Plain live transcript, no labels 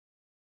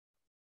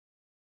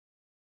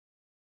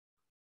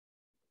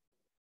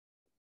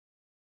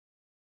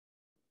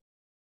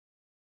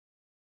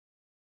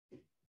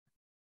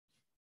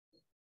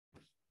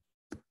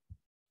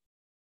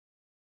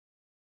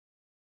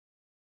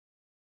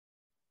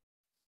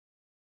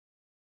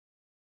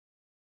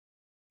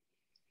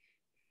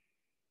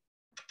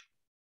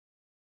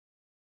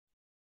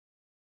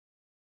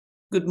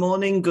Good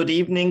morning, good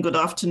evening, good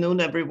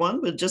afternoon,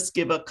 everyone. We'll just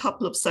give a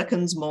couple of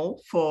seconds more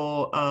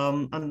for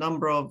a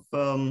number of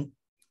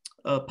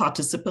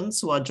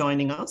participants who are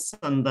joining us,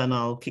 and then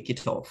I'll kick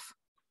it off.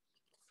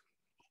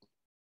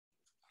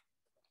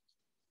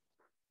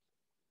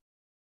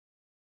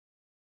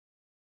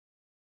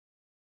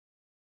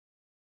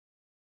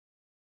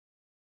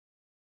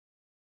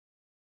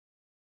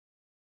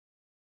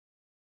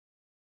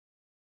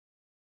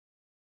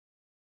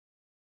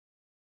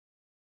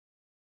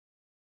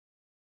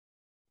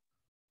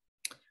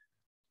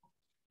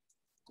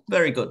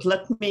 Very good.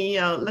 Let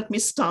me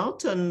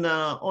start. And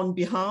on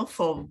behalf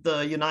of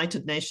the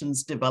United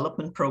Nations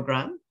Development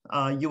Programme,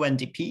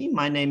 UNDP,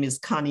 my name is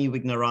Kanni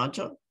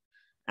Wignaraja,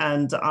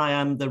 and I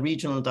am the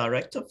Regional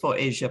Director for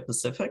Asia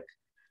Pacific.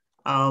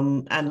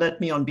 And let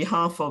me, on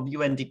behalf of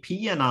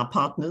UNDP and our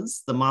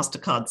partners, the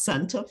Mastercard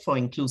Center for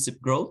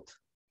Inclusive Growth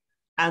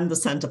and the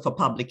Center for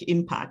Public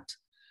Impact,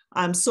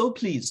 I'm so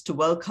pleased to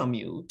welcome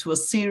you to a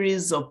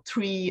series of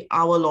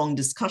 3-hour-long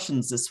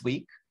discussions this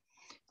week,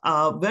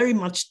 very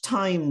much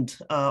timed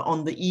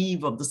on the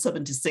eve of the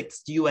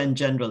 76th UN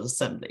General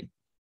Assembly.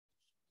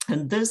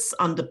 And this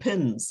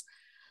underpins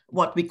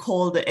what we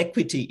call the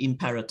equity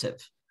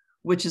imperative,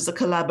 which is a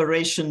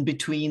collaboration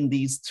between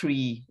these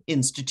three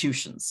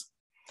institutions.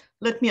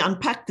 Let me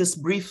unpack this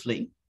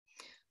briefly.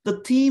 The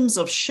themes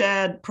of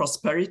shared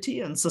prosperity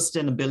and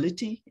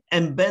sustainability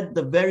embed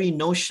the very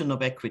notion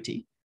of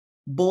equity,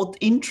 both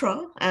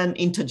intra and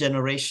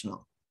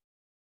intergenerational.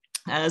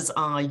 As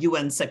our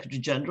UN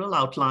Secretary General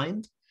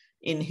outlined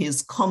in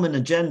his common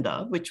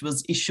agenda, which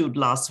was issued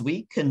last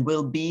week and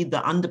will be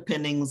the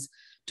underpinnings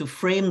to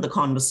frame the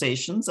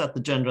conversations at the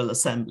General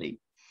Assembly,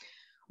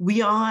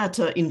 we are at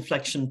an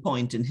inflection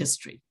point in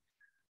history,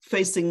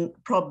 facing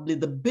probably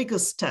the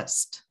biggest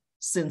test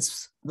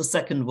since the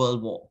Second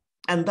World War.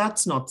 And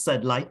that's not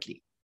said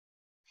lightly.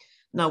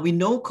 Now, we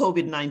know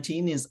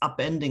COVID-19 is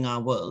upending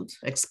our world,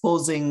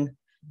 exposing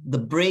the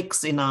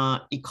breaks in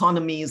our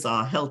economies,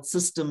 our health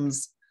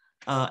systems,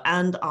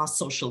 and our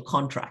social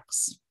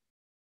contracts.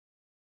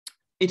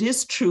 It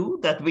is true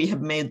that we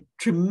have made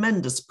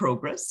tremendous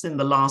progress in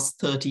the last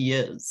 30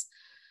 years,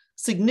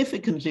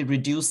 significantly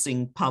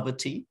reducing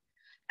poverty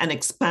and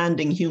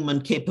expanding human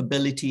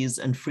capabilities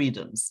and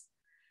freedoms.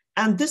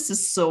 And this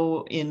is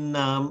so in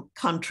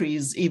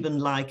countries even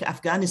like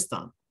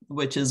Afghanistan,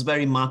 which is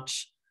very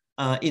much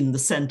in the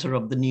center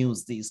of the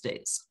news these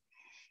days.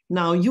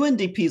 Now,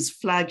 UNDP's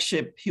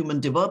flagship human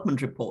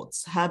development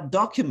reports have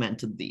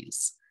documented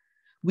these.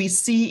 We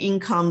see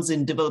incomes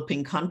in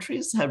developing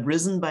countries have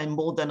risen by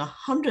more than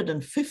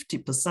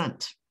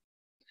 150%.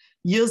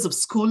 Years of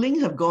schooling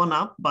have gone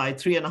up by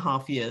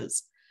 3.5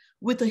 years,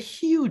 with a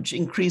huge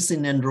increase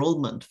in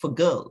enrollment for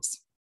girls.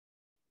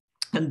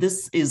 And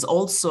this is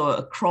also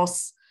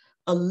across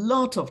a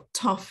lot of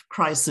tough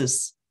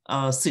crisis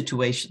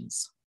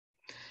situations.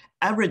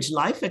 Average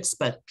life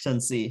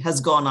expectancy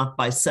has gone up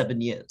by 7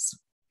 years.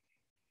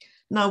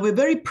 Now, we're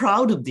very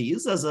proud of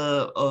these as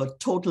a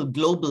total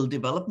global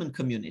development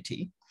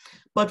community,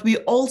 but we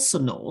also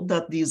know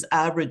that these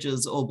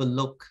averages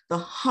overlook the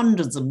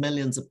hundreds of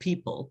millions of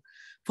people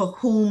for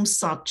whom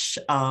such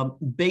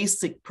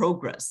basic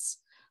progress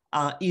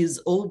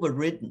is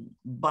overridden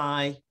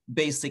by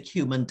basic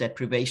human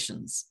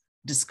deprivations,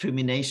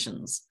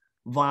 discriminations,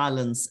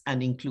 violence,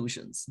 and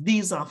inclusions.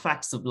 These are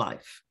facts of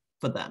life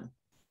for them.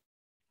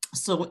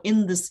 So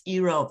in this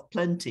era of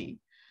plenty,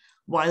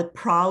 while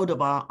proud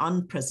of our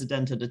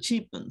unprecedented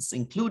achievements,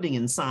 including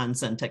in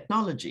science and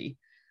technology,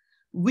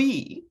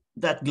 we,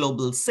 that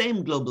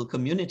same global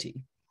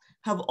community,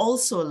 have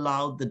also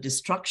allowed the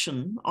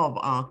destruction of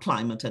our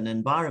climate and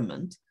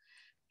environment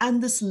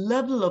and this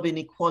level of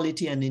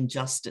inequality and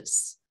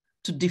injustice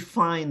to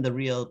define the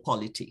real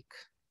politique.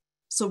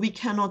 So we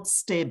cannot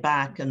stay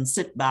back and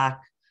sit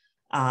back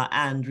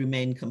and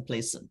remain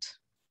complacent.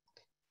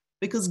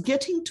 Because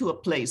getting to a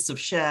place of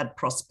shared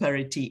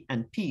prosperity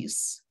and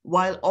peace,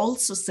 while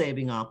also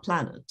saving our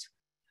planet,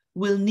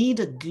 will need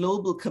a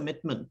global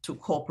commitment to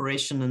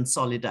cooperation and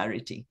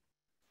solidarity.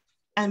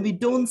 And we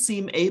don't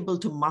seem able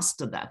to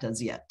muster that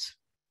as yet.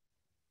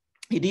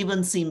 It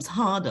even seems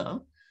harder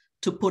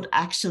to put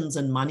actions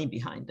and money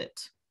behind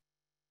it.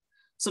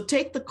 So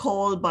take the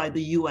call by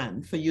the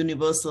UN for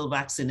universal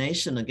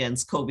vaccination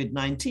against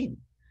COVID-19.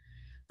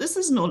 This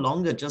is no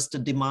longer just a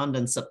demand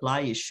and supply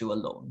issue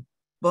alone,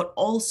 but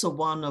also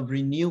one of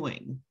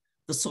renewing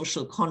the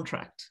social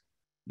contract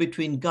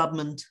between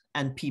government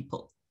and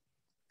people,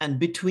 and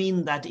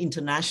between that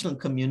international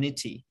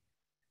community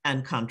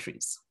and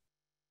countries.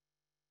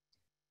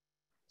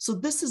 So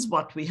this is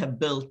what we have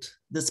built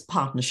this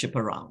partnership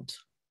around.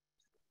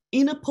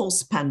 In a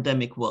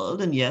post-pandemic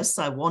world, and yes,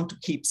 I want to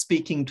keep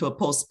speaking to a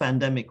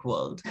post-pandemic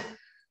world,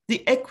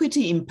 the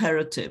equity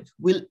imperative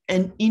will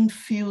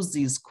infuse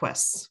these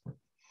quests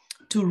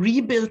to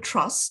rebuild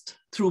trust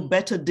through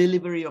better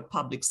delivery of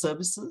public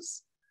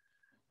services,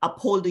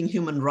 upholding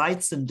human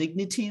rights and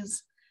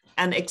dignities,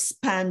 and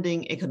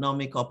expanding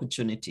economic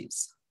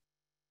opportunities.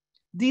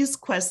 These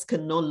quests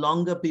can no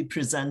longer be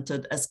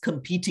presented as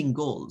competing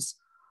goals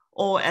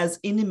or as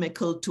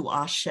inimical to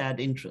our shared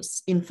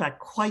interests. In fact,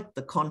 quite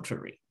the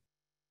contrary.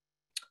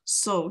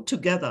 So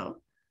together,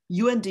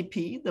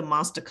 UNDP, the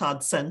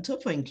Mastercard Center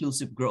for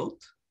Inclusive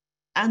Growth,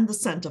 and the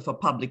Center for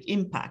Public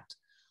Impact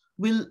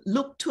will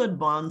look to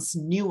advance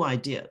new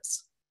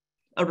ideas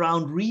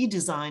around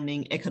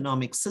redesigning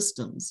economic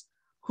systems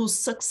whose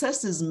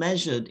success is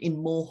measured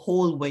in more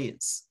whole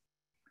ways,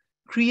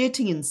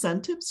 creating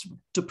incentives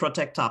to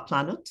protect our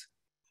planet,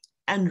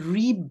 and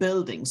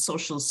rebuilding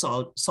social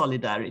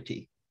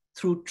solidarity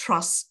through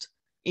trust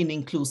in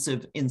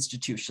inclusive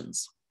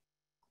institutions.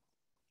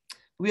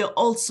 We are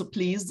also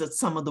pleased that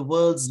some of the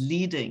world's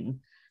leading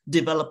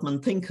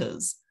development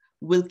thinkers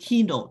will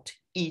keynote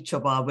each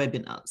of our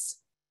webinars.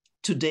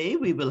 Today,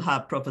 we will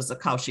have Professor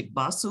Kaushik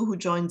Basu, who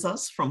joins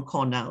us from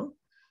Cornell,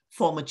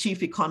 former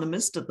chief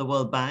economist at the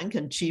World Bank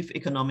and chief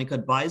economic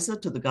advisor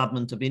to the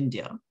government of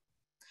India.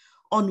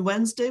 On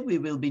Wednesday, we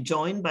will be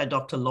joined by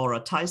Dr. Laura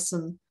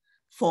Tyson,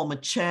 former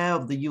chair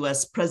of the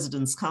US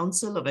President's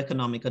Council of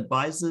Economic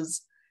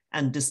Advisors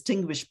and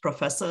distinguished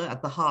professor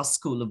at the Haas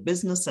School of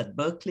Business at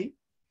Berkeley.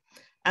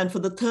 And for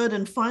the third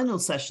and final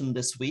session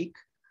this week,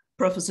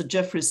 Professor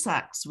Jeffrey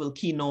Sachs will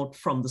keynote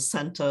from the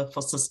Center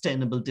for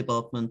Sustainable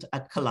Development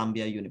at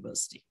Columbia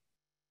University.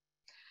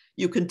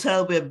 You can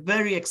tell we're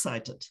very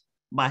excited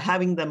by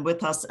having them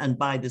with us and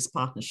by this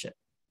partnership.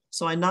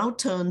 So I now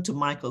turn to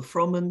Michael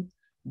Froman,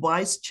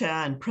 Vice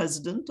Chair and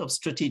President of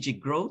Strategic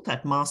Growth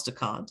at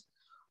Mastercard,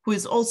 who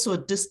is also a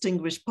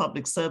distinguished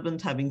public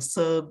servant, having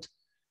served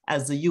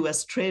as the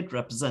US Trade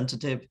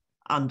Representative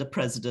under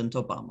President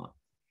Obama.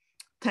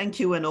 Thank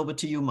you, and over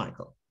to you,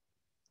 Michael.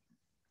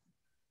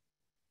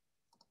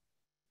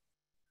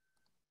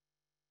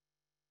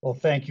 Well,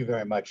 thank you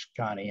very much,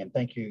 Kanni, and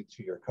thank you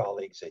to your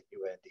colleagues at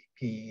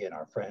UNDP and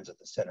our friends at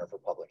the Center for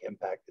Public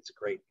Impact. It's a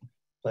great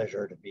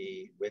pleasure to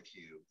be with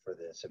you for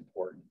this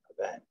important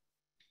event.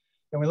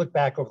 When we look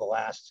back over the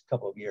last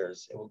couple of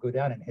years, it will go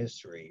down in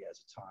history as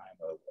a time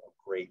of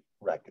great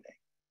reckoning.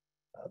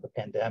 The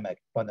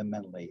pandemic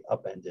fundamentally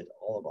upended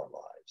all of our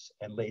lives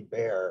and laid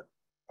bare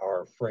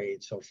our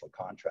frayed social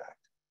contract.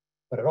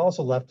 But it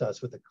also left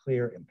us with a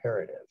clear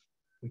imperative.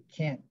 We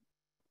can't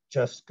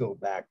just go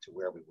back to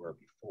where we were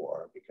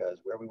before, because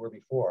where we were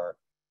before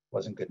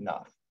wasn't good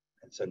enough.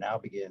 And so now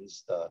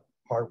begins the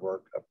hard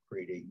work of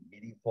creating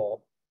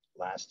meaningful,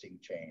 lasting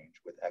change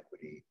with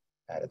equity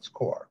at its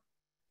core.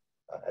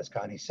 As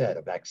Kanni said,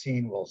 a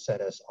vaccine will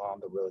set us on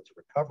the road to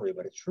recovery,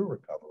 but a true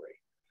recovery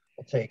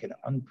will take an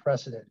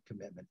unprecedented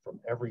commitment from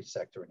every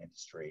sector and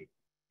industry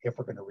if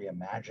we're going to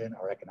reimagine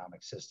our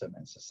economic system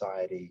and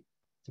society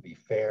to be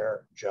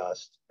fair,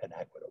 just, and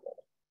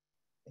equitable.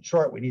 In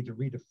short, we need to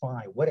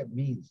redefine what it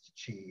means to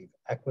achieve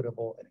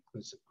equitable and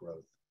inclusive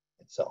growth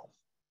itself.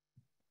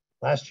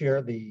 Last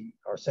year,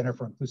 our Center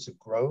for Inclusive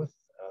Growth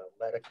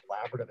led a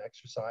collaborative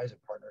exercise in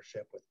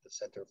partnership with the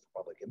Center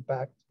for Public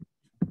Impact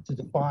to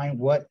define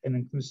what an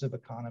inclusive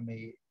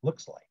economy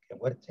looks like and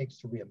what it takes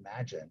to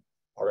reimagine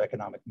our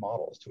economic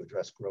models to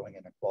address growing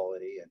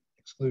inequality and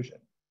exclusion.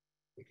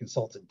 We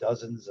consulted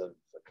dozens of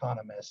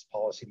economists,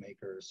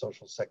 policymakers,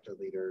 social sector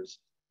leaders,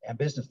 and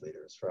business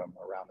leaders from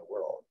around the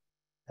world.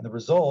 And the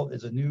result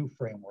is a new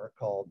framework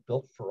called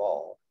Built for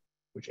All,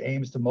 which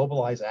aims to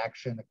mobilize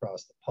action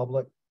across the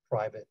public,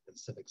 private, and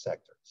civic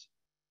sectors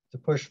to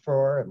push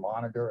for and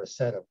monitor a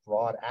set of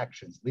broad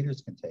actions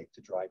leaders can take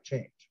to drive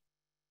change.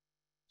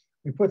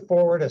 We put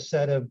forward a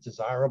set of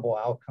desirable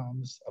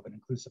outcomes of an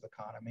inclusive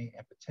economy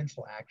and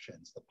potential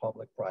actions the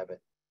public,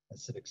 private, and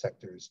civic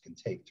sectors can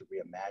take to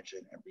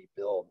reimagine and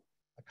rebuild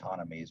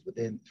economies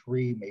within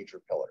three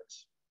major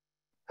pillars: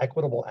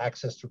 equitable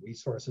access to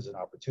resources and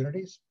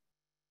opportunities,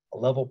 a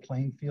level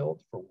playing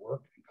field for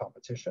work and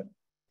competition,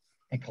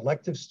 and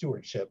collective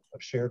stewardship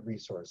of shared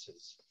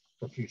resources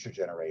for future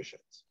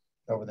generations.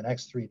 Over the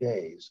next 3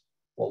 days,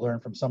 we'll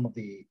learn from some of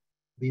the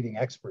leading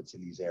experts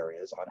in these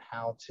areas on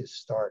how to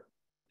start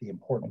the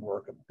important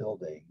work of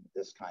building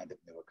this kind of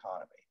new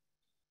economy.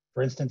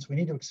 For instance, we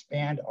need to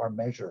expand our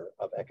measure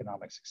of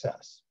economic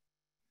success.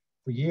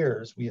 For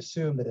years, we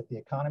assumed that if the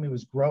economy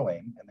was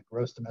growing and the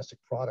gross domestic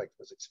product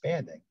was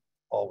expanding,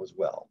 all was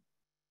well.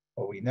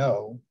 But we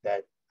know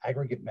that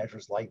aggregate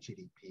measures like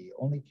GDP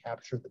only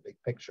capture the big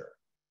picture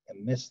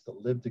and miss the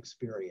lived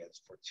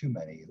experience for too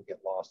many who get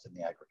lost in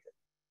the aggregate.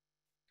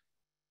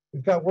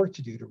 We've got work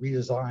to do to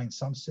redesign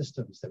some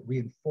systems that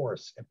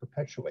reinforce and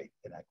perpetuate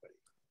inequity.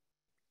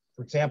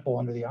 For example,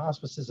 under the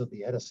auspices of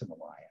the Edison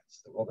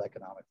Alliance, the World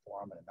Economic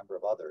Forum, and a number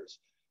of others,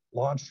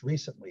 launched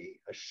recently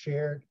a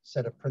shared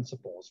set of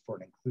principles for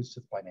an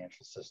inclusive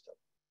financial system.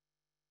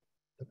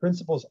 The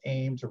principles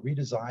aim to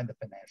redesign the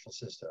financial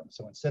system.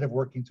 So instead of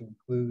working to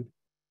include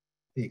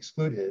the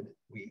excluded,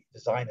 we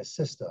design a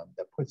system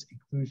that puts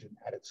inclusion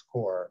at its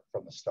core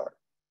from the start.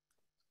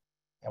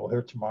 And we'll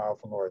hear tomorrow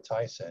from Laura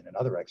Tyson and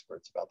other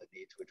experts about the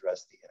need to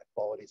address the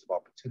inequalities of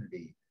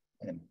opportunity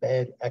and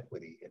embed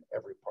equity in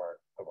every part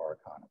of our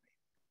economy.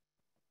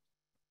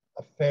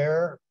 A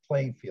fair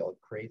playing field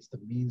creates the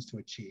means to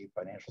achieve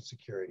financial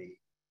security,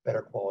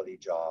 better quality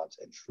jobs,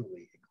 and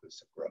truly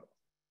inclusive growth.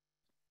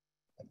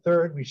 And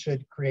Third, we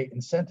should create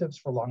incentives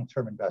for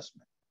long-term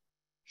investment.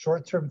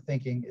 Short-term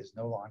thinking is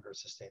no longer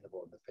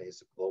sustainable in the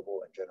face of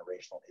global and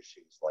generational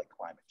issues like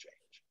climate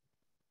change.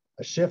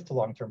 A shift to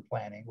long-term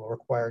planning will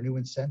require new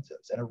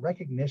incentives and a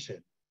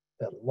recognition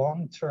that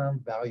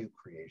long-term value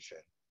creation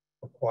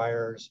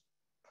requires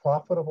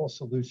profitable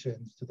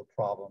solutions to the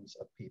problems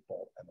of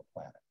people and the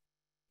planet.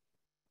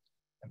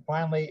 And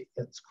finally,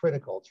 it's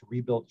critical to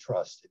rebuild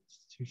trust in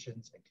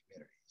institutions and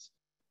communities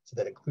so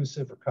that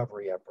inclusive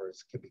recovery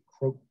efforts can be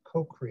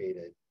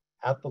co-created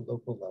at the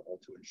local level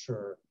to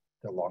ensure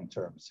their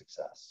long-term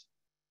success.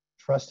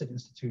 Trusted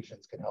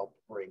institutions can help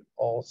bring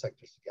all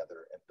sectors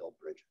together and build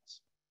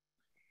bridges.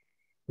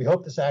 We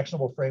hope this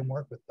actionable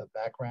framework with the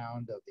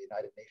background of the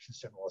United Nations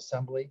General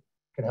Assembly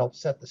can help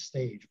set the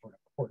stage for an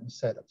important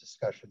set of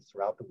discussions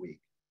throughout the week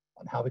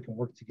on how we can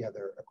work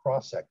together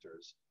across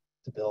sectors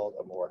to build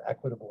a more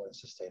equitable and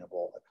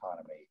sustainable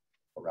economy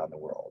around the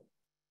world.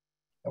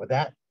 And with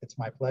that, it's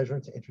my pleasure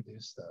to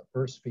introduce the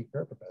first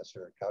speaker,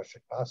 Professor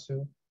Kaushik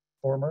Basu,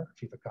 former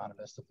Chief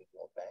Economist of the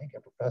World Bank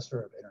and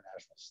Professor of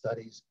International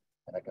Studies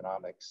and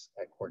Economics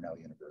at Cornell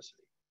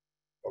University.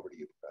 Over to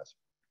you, Professor.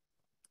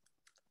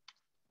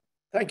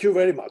 Thank you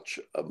very much,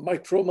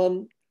 Mike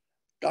Froman,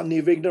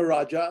 Kanni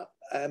Wignaraja,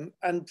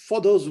 and for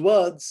those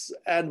words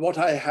and what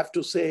I have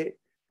to say,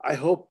 I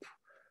hope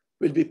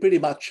will be pretty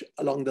much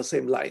along the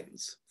same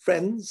lines.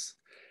 Friends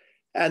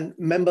and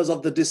members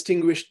of the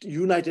distinguished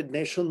United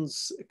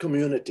Nations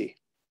community,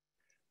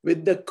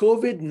 with the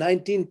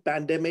COVID-19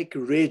 pandemic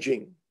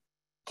raging,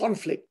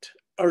 conflict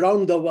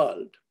around the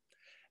world,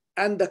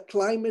 and the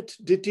climate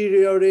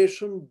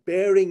deterioration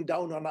bearing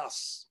down on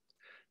us,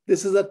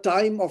 this is a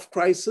time of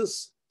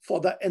crisis for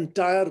the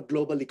entire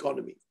global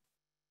economy.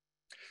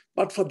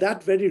 But for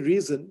that very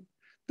reason,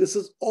 this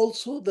is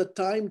also the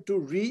time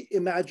to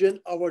reimagine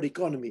our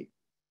economy,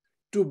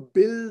 to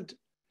build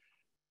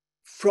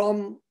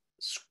from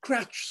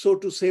scratch, so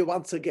to say,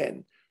 once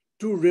again,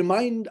 to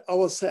remind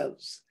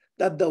ourselves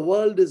that the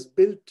world is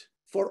built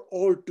for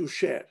all to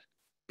share,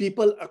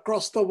 people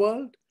across the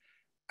world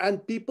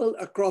and people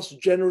across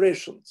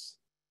generations,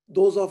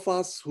 those of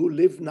us who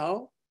live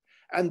now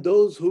and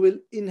those who will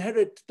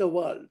inherit the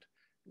world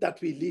that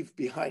we leave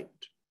behind.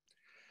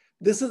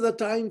 This is a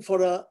time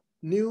for a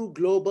new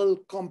global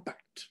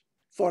compact,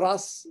 for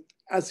us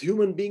as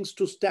human beings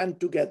to stand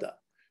together,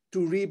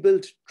 to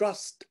rebuild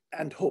trust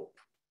and hope.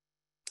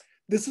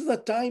 This is a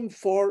time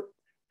for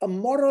a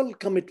moral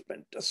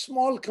commitment, a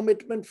small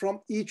commitment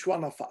from each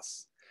one of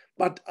us.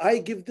 But I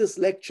give this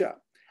lecture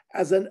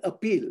as an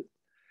appeal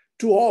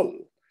to all,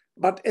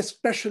 but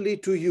especially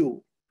to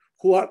you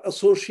who are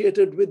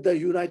associated with the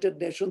United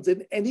Nations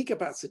in any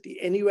capacity,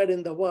 anywhere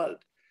in the world,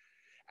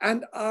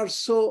 and are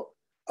so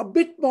a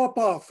bit more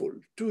powerful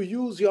to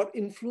use your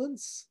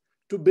influence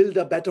to build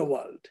a better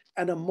world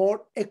and a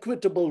more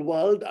equitable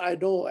world. I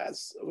know,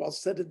 as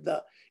was said in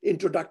the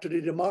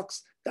introductory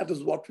remarks, that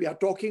is what we are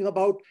talking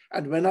about.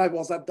 And when I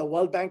was at the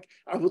World Bank,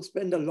 I would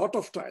spend a lot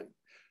of time,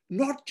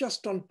 not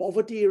just on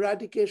poverty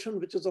eradication,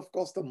 which is of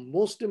course the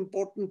most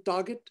important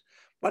target,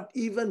 but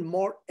even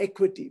more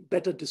equity,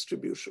 better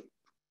distribution.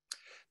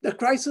 The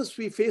crisis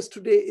we face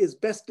today is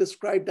best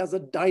described as a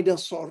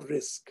dinosaur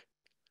risk.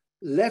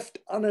 Left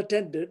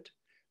unattended,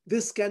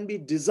 this can be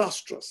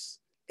disastrous,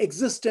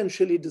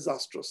 existentially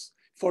disastrous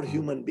for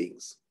human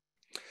beings.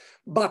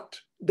 But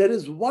there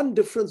is one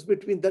difference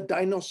between the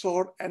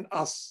dinosaur and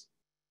us.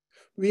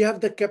 We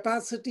have the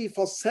capacity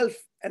for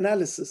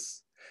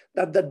self-analysis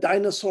that the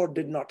dinosaur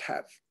did not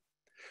have.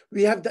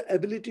 We have the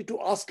ability to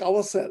ask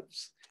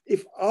ourselves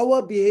if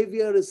our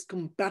behavior is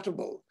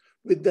compatible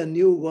with the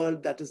new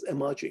world that is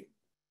emerging.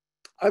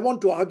 I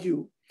want to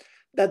argue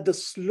that the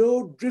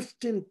slow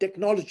drift in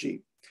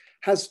technology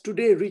has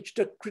today reached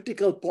a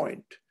critical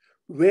point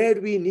where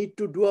we need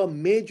to do a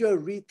major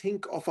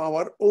rethink of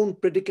our own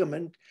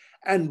predicament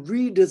and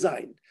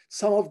redesign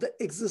some of the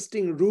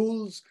existing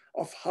rules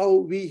of how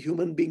we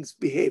human beings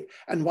behave.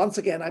 And once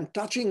again, I'm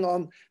touching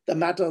on the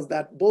matters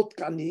that both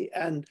Kanni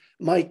and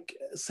Mike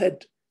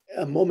said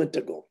a moment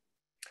ago.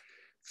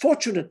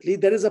 Fortunately,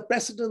 there is a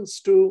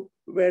precedence to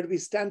where we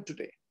stand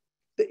today.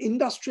 The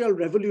Industrial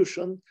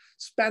Revolution,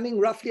 spanning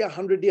roughly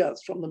 100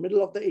 years from the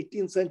middle of the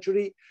 18th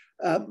century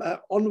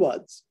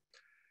onwards,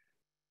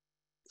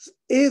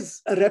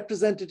 is a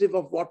representative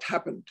of what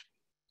happened.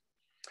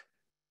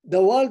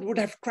 The world would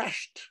have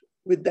crashed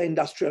with the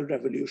Industrial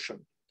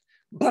Revolution.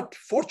 But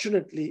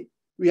fortunately,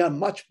 we are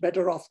much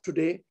better off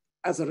today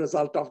as a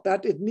result of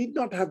that. It need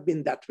not have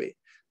been that way.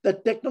 The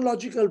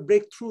technological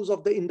breakthroughs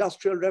of the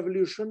Industrial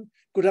Revolution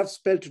could have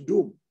spelt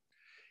doom.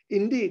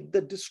 Indeed,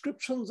 the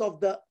descriptions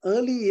of the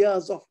early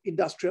years of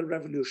Industrial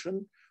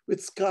Revolution,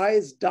 with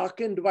skies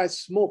darkened by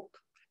smoke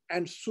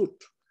and soot,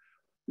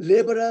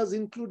 laborers,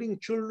 including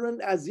children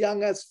as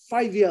young as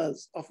 5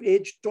 years of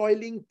age,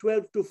 toiling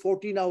 12 to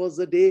 14 hours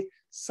a day,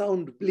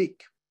 sound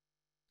bleak.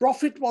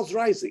 Profit was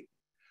rising,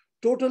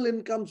 total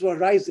incomes were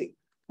rising,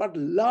 but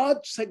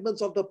large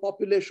segments of the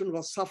population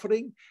were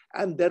suffering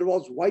and there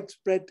was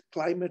widespread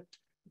climate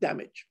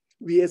damage.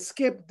 We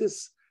escaped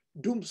this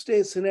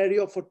doomsday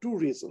scenario for two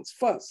reasons.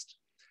 First,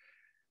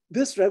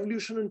 This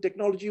revolution in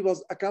technology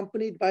was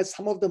accompanied by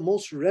some of the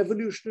most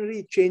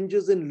revolutionary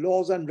changes in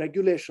laws and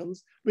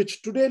regulations,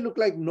 which today look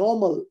like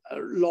normal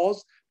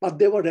laws, but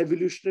they were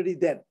revolutionary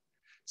then.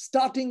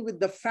 Starting with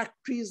the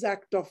Factories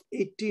Act of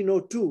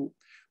 1802,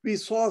 we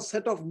saw a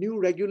set of new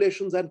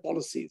regulations and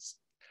policies.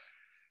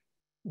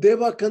 They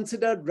were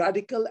considered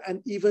radical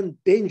and even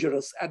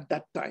dangerous at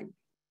that time.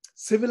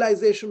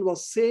 Civilization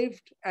was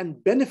saved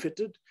and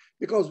benefited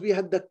because we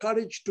had the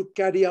courage to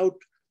carry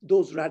out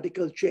those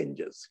radical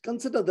changes.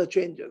 Consider the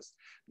changes.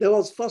 There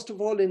was, first of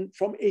all,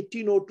 from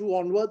 1802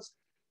 onwards,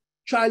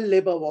 child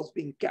labor was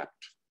being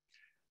capped.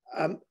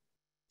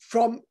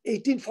 From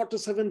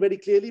 1847 very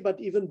clearly, but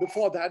even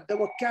before that, there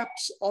were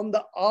caps on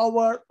the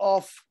hour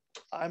of,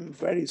 I'm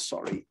very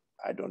sorry,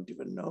 I don't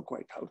even know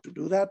quite how to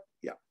do that.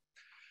 Yeah.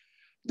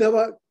 There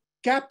were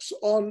caps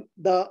on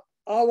the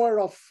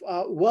hour of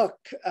work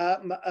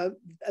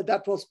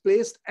that was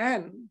placed,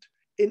 and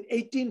in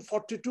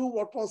 1842,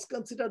 what was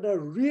considered a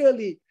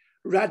really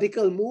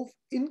radical move,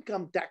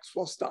 income tax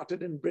was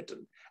started in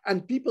Britain.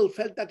 And people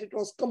felt that it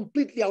was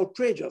completely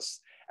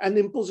outrageous, an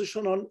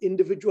imposition on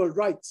individual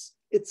rights.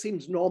 It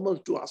seems normal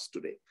to us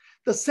today.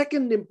 The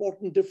second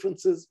important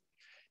difference is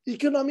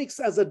economics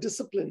as a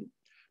discipline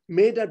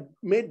made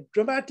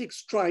dramatic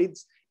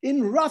strides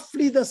in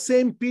roughly the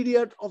same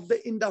period of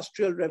the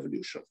Industrial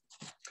Revolution.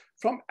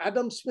 From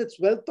Adam Smith's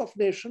Wealth of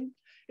Nations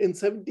in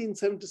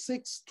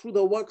 1776 through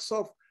the works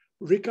of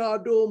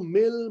Ricardo,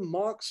 Mill,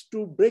 Marx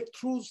to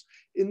breakthroughs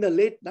in the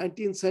late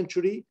 19th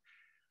century,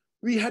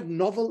 we had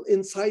novel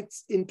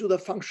insights into the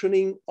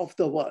functioning of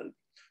the world.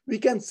 We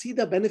can see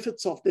the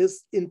benefits of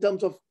this in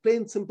terms of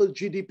plain simple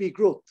GDP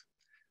growth.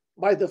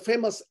 By the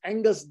famous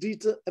Angus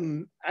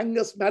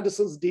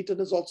Madison's,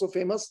 Deaton is also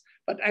famous,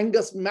 but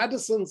Angus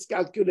Madison's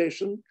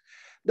calculation,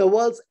 the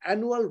world's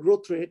annual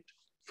growth rate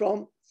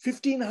from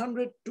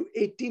 1500 to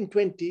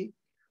 1820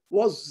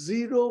 was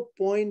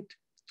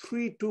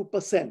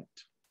 0.32%.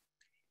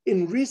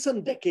 In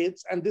recent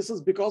decades, and this is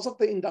because of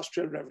the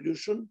Industrial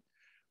Revolution,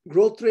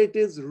 growth rate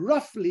is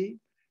roughly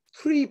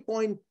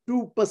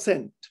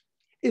 3.2%.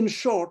 In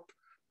short,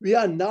 we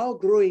are now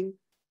growing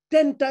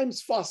 10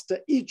 times faster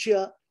each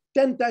year,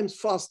 10 times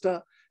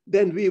faster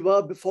than we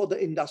were before the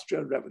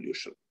Industrial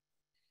Revolution.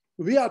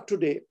 We are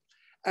today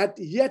at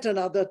yet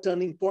another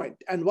turning point,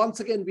 and once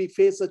again, we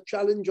face a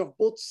challenge of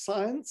both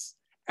science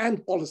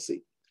and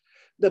policy.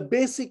 The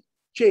basic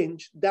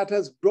change that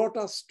has brought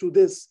us to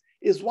this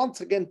is once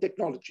again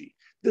technology,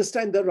 this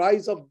time the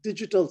rise of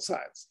digital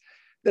science.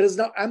 There is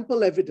now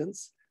ample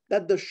evidence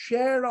that the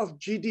share of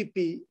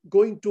GDP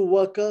going to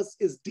workers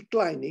is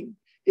declining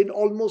in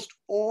almost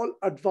all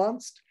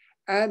advanced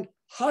and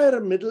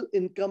higher middle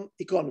income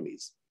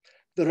economies.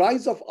 The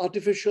rise of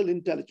artificial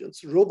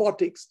intelligence,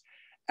 robotics,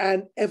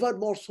 and ever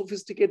more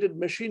sophisticated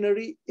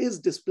machinery is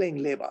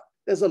displacing labor.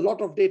 There's a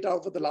lot of data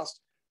over the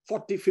last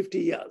 40, 50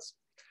 years.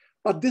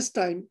 But this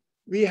time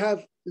we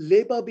have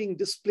labor being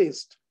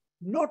displaced,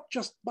 not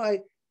just by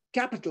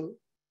capital,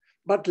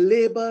 but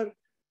labor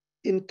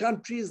in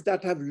countries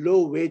that have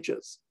low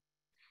wages.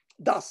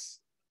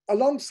 Thus,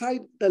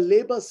 alongside the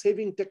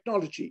labor-saving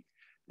technology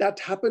that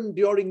happened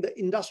during the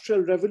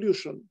Industrial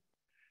Revolution,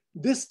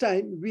 this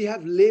time we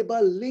have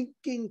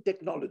labor-linking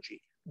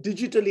technology,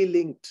 digitally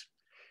linked.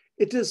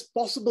 It is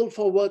possible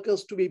for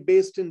workers to be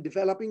based in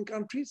developing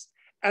countries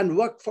and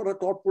work for a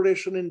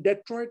corporation in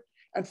Detroit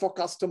and for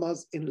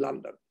customers in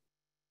London.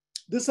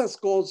 This has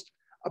caused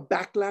a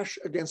backlash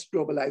against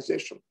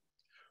globalization,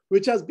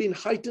 which has been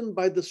heightened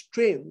by the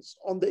strains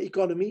on the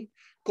economy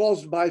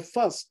caused by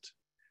first,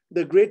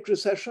 the Great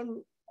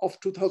Recession of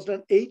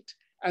 2008,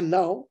 and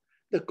now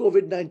the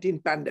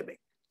COVID-19 pandemic.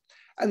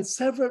 And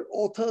several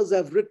authors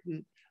have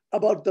written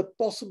about the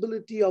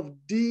possibility of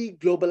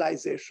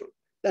de-globalization,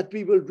 that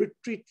we will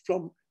retreat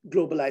from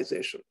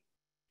globalization.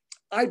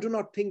 I do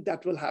not think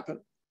that will happen.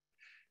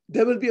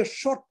 There will be a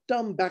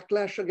short-term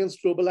backlash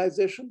against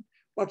globalization,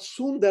 but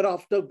soon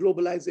thereafter,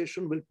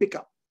 globalization will pick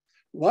up.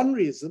 One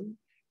reason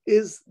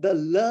is the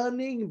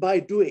learning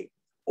by doing,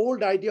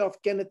 old idea of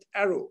Kenneth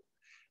Arrow.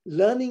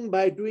 Learning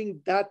by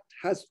doing that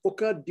has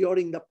occurred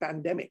during the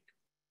pandemic.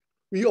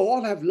 We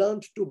all have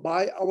learned to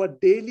buy our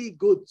daily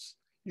goods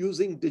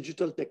using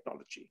digital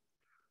technology,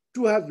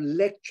 to have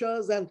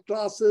lectures and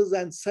classes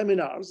and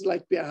seminars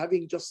like we are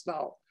having just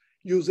now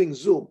using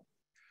Zoom.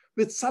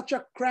 With such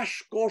a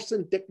crash course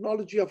in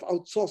technology of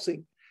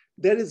outsourcing,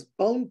 there is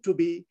bound to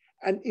be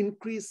an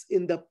increase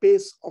in the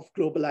pace of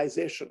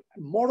globalization.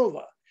 And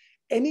moreover,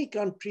 any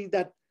country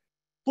that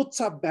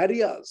puts up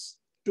barriers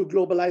to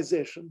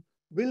globalization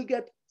will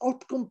get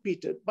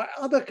outcompeted by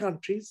other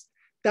countries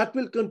that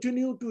will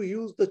continue to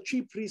use the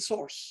cheap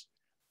resource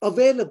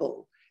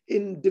available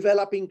in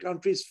developing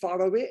countries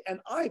far away. And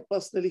I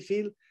personally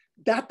feel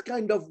that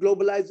kind of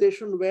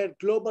globalization where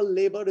global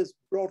labor is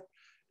brought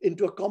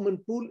into a common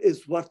pool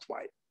is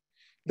worthwhile.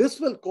 This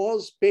will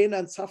cause pain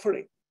and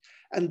suffering,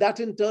 and that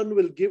in turn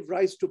will give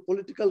rise to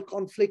political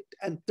conflict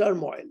and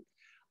turmoil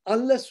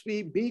unless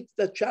we meet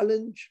the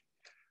challenge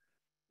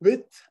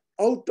with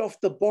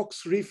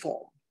out-of-the-box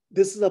reform.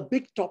 This is a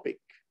big topic.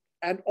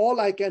 and all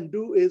I can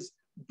do is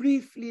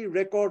briefly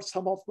record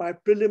some of my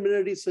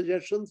preliminary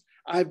suggestions.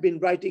 I've been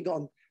writing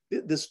on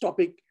this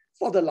topic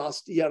for the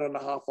last year and a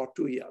half or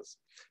 2 years.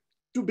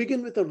 To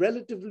begin with a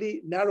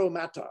relatively narrow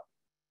matter,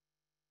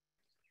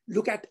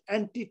 look at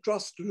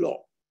antitrust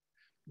law.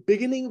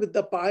 Beginning with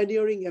the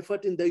pioneering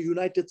effort in the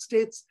United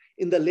States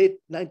in the late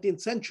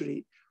 19th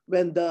century,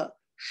 when the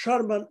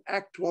Sherman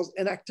Act was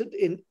enacted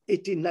in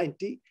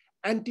 1890,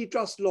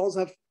 antitrust laws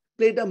have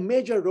played a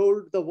major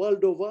role the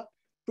world over,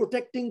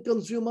 protecting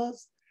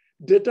consumers,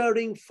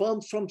 deterring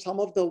firms from some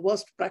of the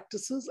worst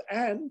practices,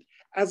 and,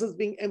 as is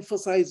being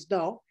emphasized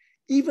now,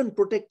 even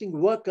protecting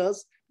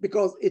workers,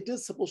 because it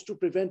is supposed to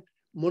prevent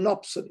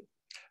monopoly,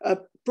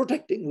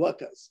 protecting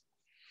workers.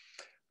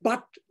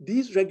 But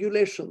these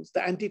regulations,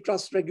 the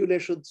antitrust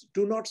regulations,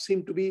 do not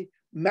seem to be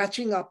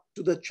matching up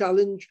to the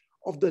challenge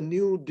of the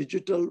new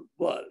digital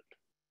world.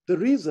 The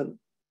reason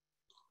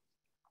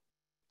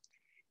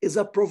is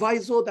a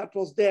proviso that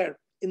was there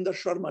in the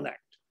Sherman Act.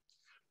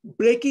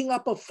 Breaking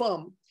up a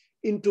firm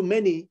into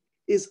many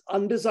is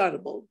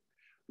undesirable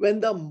when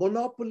the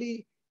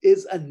monopoly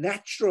is a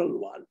natural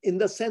one, in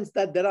the sense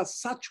that there are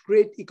such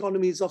great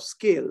economies of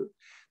scale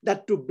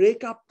that to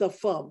break up the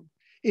firm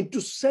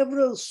into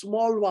several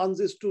small ones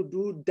is to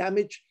do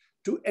damage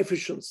to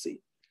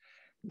efficiency.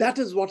 That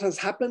is what has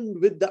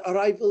happened with the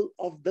arrival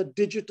of the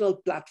digital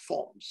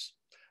platforms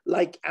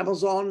like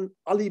Amazon,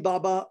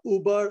 Alibaba,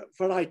 Uber,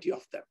 variety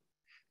of them.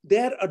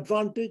 Their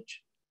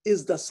advantage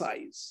is the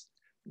size.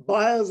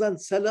 Buyers and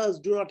sellers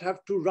do not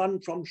have to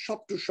run from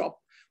shop to shop,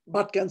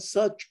 but can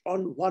search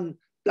on one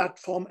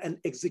platform and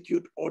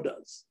execute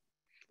orders.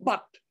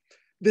 But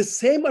the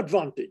same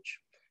advantage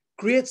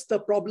creates the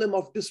problem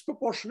of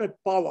disproportionate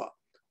power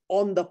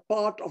on the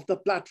part of the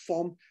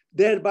platform,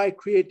 thereby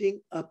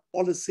creating a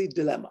policy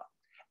dilemma.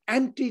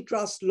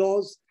 Antitrust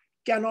laws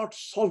cannot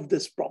solve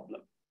this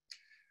problem.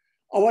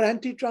 Our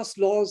antitrust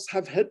laws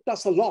have helped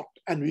us a lot,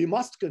 and we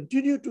must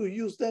continue to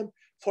use them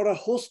for a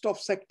host of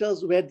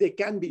sectors where they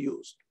can be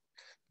used.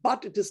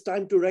 But it is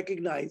time to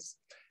recognize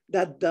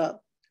that the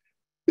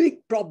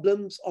big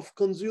problems of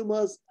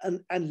consumers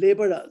and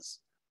laborers,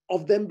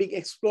 of them being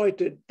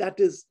exploited, that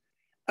is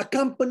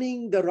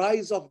accompanying the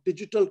rise of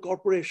digital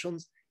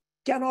corporations,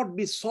 cannot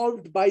be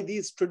solved by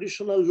these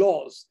traditional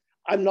laws.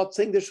 I'm not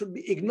saying they should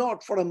be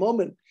ignored for a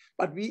moment,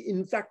 but we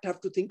in fact have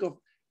to think of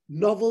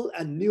novel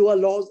and newer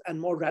laws and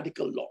more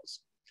radical laws.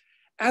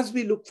 As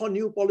we look for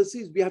new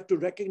policies, we have to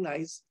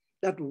recognize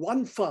that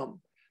one firm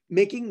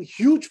making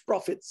huge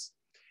profits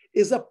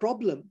is a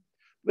problem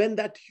when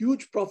that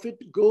huge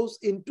profit goes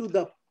into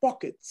the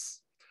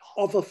pockets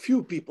of a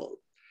few people.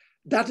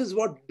 That is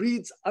what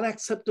breeds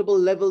unacceptable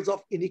levels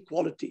of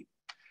inequality.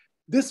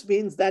 This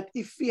means that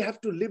if we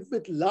have to live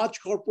with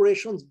large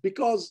corporations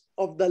because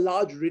of the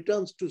large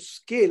returns to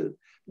scale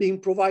being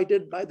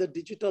provided by the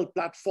digital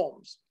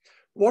platforms,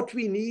 what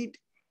we need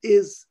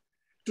is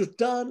to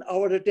turn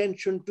our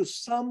attention to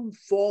some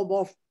form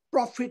of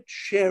profit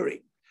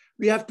sharing.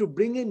 We have to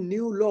bring in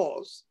new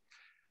laws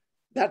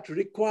that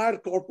require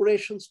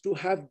corporations to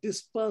have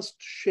dispersed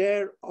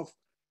share of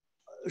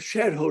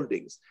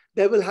shareholdings.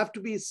 There will have to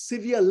be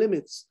severe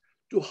limits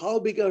to how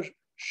big a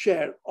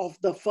share of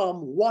the firm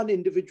one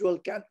individual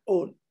can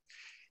own.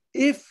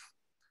 If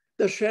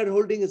the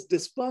shareholding is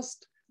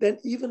dispersed, then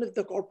even if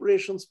the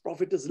corporation's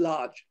profit is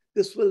large,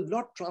 this will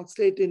not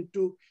translate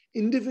into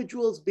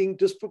individuals being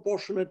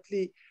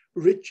disproportionately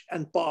rich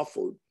and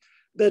powerful.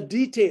 The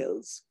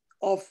details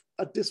of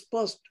a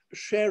dispersed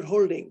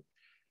shareholding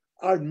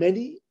are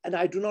many, and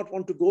I do not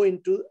want to go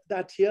into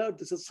that here.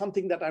 This is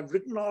something that I've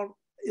written on,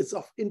 is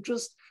of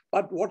interest,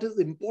 but what is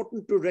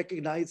important to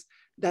recognize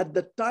that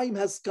the time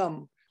has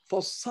come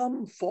for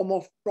some form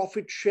of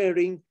profit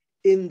sharing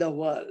in the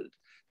world.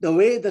 The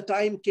way the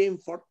time came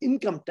for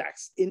income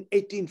tax in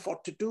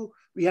 1842,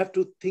 we have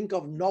to think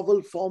of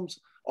novel forms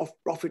of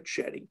profit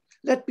sharing.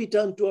 Let me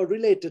turn to a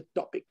related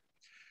topic.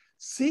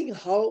 Seeing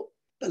how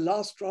the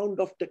last round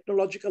of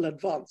technological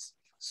advance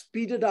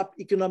speeded up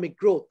economic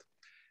growth,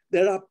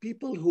 there are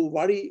people who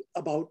worry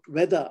about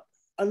whether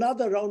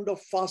another round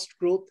of fast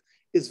growth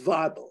is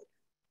viable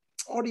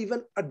or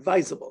even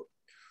advisable.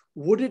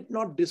 Would it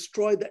not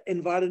destroy the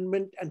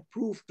environment and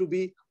prove to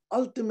be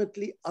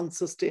ultimately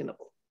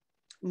unsustainable?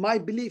 My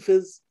belief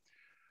is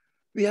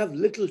we have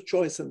little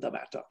choice in the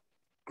matter.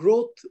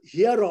 Growth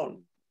here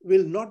on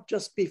will not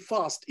just be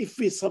fast if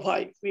we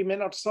survive. We may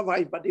not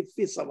survive, but if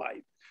we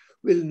survive,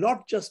 will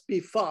not just be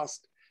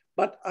fast,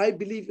 but I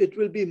believe it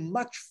will be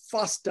much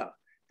faster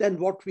than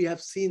what we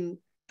have seen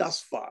thus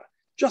far.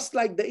 Just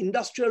like the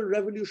Industrial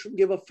Revolution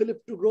gave a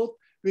fillip to growth,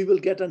 we will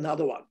get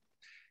another one.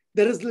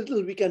 There is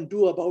little we can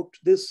do about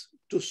this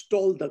to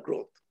stall the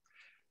growth.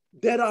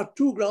 There are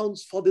two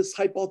grounds for this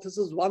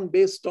hypothesis, one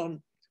based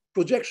on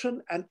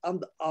projection and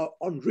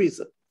on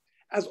reason.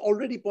 As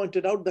already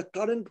pointed out, the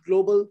current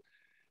global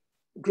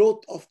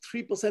growth of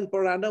 3%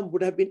 per annum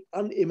would have been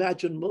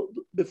unimaginable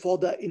before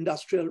the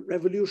Industrial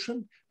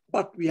Revolution,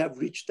 but we have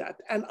reached that.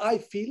 And I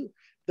feel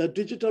the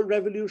digital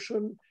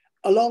revolution,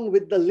 along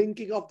with the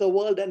linking of the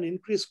world and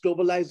increased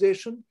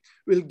globalization,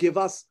 will give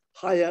us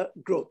higher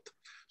growth.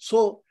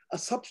 So a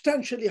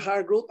substantially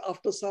higher growth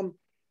after some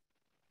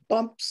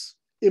bumps,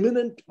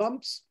 imminent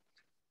bumps,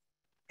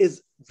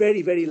 is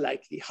very, very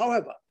likely.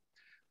 However,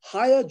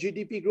 higher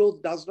GDP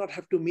growth does not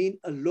have to mean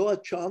a lower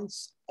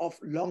chance of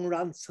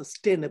long-run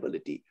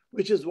sustainability,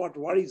 which is what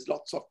worries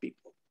lots of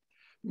people.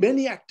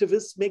 Many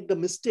activists make the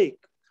mistake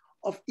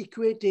of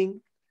equating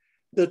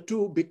the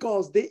two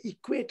because they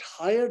equate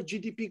higher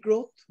GDP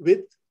growth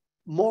with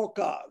more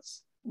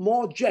cars,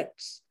 more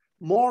jets,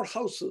 more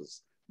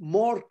houses,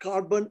 more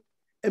carbon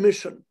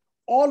emission,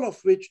 all of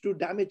which do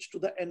damage to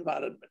the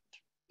environment.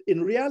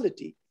 In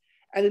reality,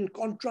 and in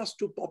contrast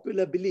to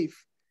popular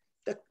belief,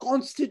 the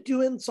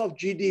constituents of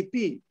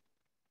GDP,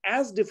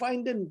 as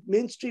defined in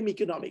mainstream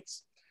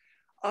economics,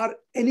 are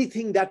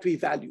anything that we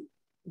value.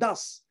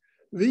 Thus,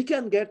 we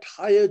can get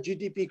higher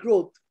GDP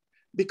growth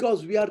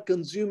because we are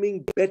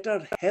consuming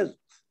better health,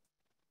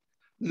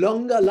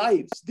 longer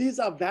lives. These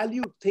are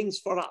valued things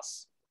for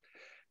us.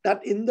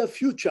 That in the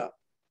future,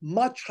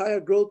 much higher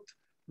growth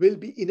will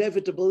be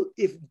inevitable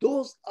if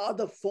those are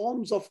the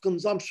forms of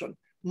consumption,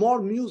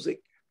 more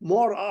music,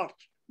 more art,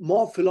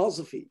 more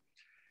philosophy.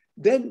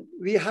 Then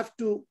we have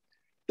to,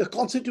 the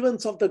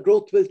constituents of the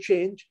growth will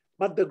change,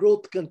 but the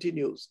growth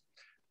continues.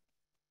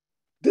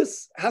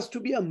 This has to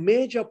be a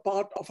major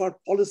part of our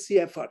policy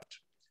effort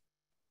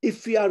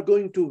if we are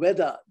going to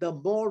weather the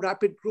more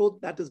rapid growth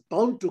that is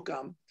bound to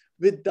come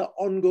with the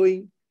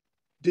ongoing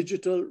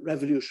digital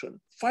revolution.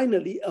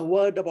 Finally, a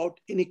word about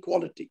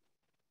inequality.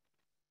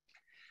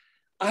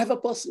 I have a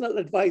personal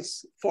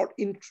advice for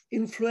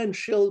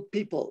influential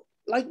people,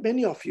 like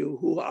many of you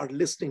who are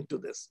listening to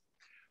this.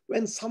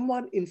 When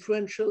someone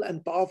influential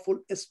and powerful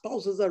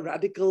espouses a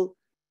radical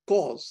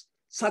cause,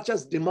 such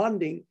as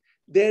demanding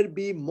there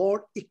be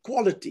more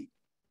equality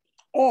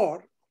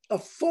or a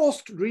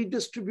forced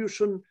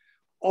redistribution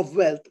of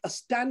wealth, a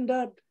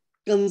standard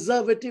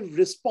conservative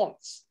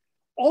response,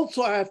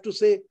 also I have to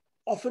say,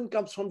 often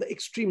comes from the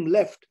extreme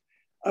left.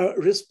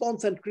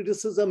 Response and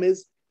criticism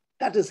is,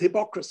 that is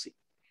hypocrisy.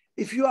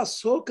 If you are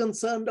so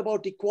concerned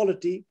about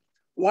equality,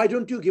 why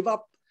don't you give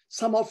up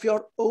some of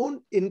your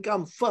own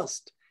income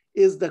first,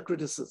 is the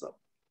criticism.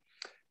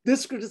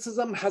 This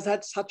criticism has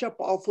had such a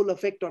powerful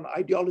effect on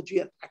ideology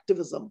and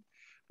activism.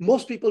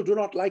 Most people do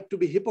not like to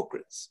be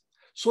hypocrites.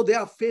 So they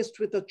are faced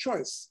with a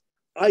choice.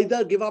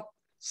 Either give up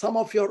some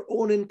of your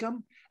own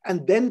income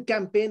and then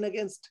campaign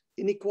against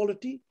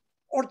inequality,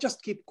 or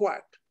just keep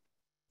quiet.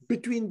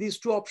 Between these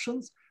two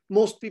options,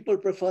 most people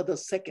prefer the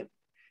second.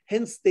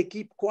 Hence, they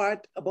keep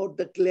quiet about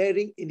the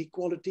glaring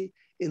inequality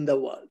in the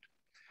world.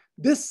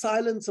 This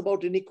silence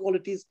about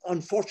inequality is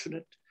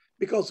unfortunate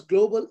because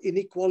global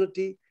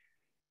inequality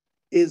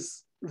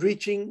is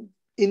reaching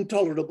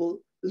intolerable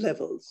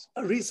levels.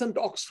 A recent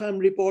Oxfam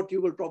report,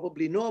 you will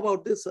probably know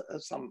about this,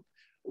 some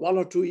 1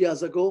 or 2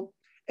 years ago,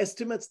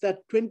 estimates that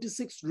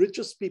 26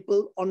 richest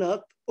people on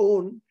earth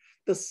own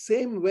the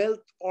same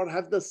wealth or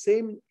have the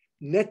same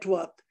net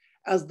worth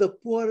as the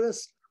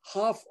poorest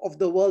half of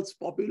the world's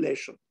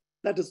population.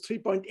 That is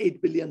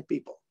 3.8 billion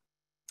people.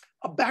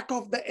 A back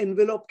of the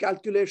envelope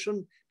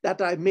calculation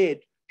that I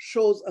made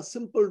shows a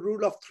simple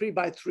rule of 3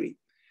 by 3.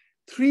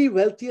 3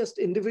 wealthiest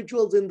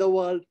individuals in the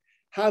world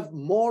have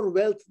more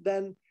wealth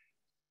than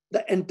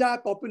the entire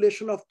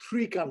population of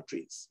 3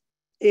 countries,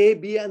 A,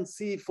 B, and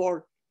C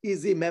for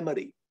easy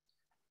memory.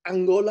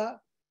 Angola,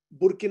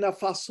 Burkina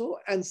Faso,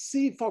 and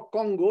C for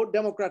Congo,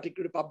 Democratic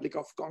Republic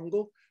of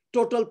Congo,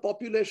 total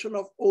population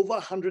of over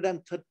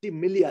 130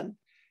 million.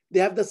 They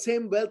have the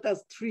same wealth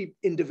as 3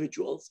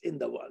 individuals in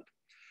the world.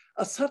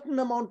 A certain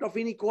amount of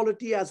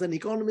inequality, as an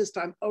economist,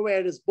 I'm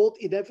aware, is both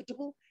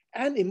inevitable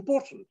and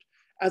important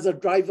as a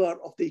driver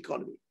of the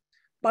economy.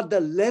 But the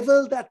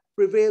level that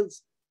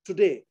prevails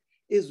today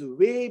is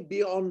way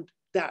beyond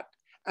that.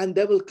 And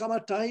there will come a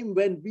time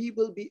when we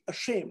will be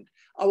ashamed,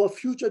 our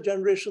future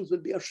generations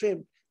will be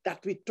ashamed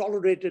that we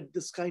tolerated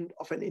this kind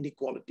of an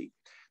inequality.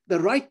 The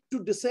right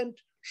to dissent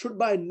should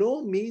by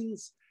no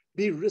means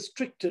be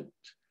restricted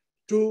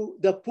to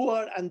the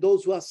poor and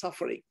those who are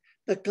suffering.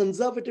 The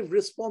conservative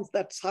response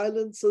that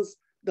silences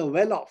the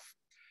well-off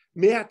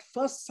may at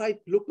first sight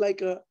look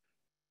like a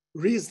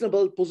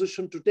reasonable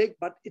position to take,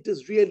 but it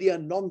is really a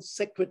non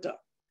sequitur.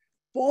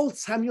 Paul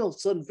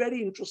Samuelson,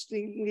 very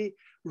interestingly,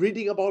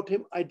 reading about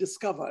him, I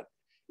discovered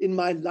in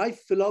my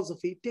life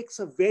philosophy, takes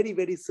a very,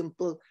 very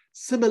simple,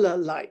 similar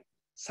line.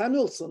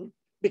 Samuelson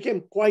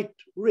became quite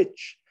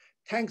rich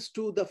thanks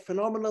to the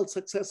phenomenal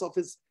success of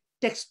his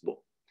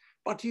textbook.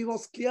 But he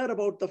was clear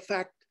about the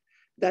fact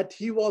that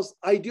he was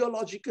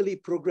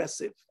ideologically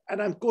progressive.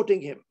 And I'm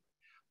quoting him,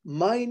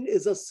 "Mine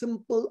is a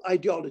simple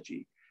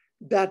ideology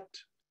that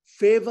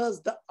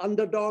favors the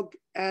underdog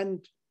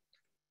and,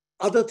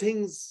 other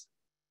things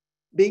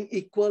being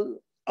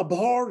equal,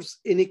 abhors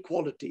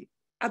inequality."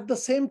 At the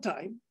same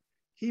time,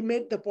 he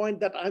made the point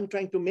that I'm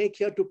trying to make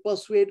here to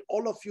persuade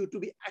all of you to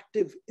be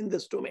active in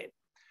this domain.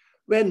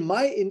 When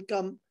my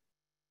income,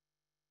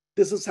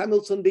 this is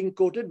Samuelson being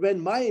quoted, when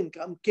my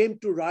income came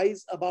to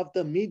rise above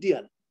the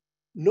median,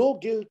 no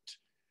guilt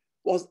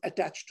was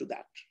attached to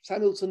that.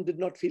 Samuelson did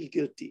not feel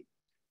guilty.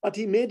 but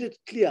he made it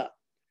clear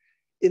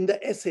in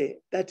the essay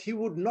that he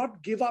would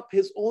not give up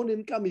his own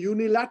income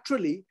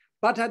unilaterally,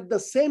 but at the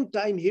same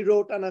time he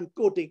wrote, and I'm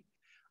quoting,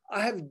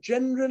 "I have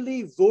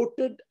generally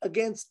voted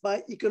against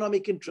my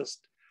economic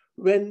interest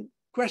when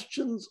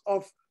questions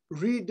of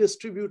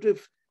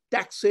redistributive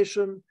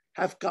taxation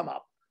have come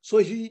up." So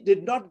he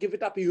did not give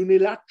it up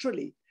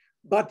unilaterally,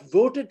 but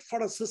voted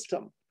for a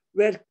system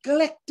where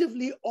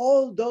collectively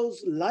all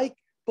those like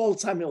Paul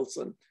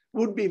Samuelson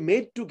would be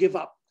made to give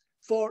up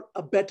for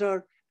a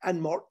better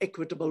and more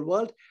equitable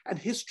world. And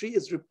history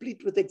is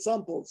replete with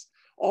examples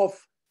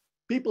of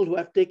people who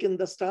have taken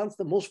the stance.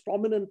 The most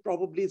prominent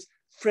probably is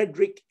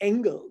Friedrich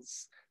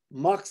Engels,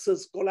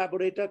 Marx's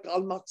collaborator.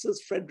 Karl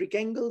Marx's Friedrich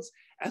Engels,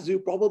 as you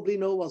probably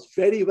know, was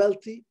very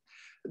wealthy.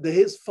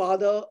 His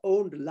father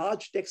owned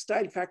large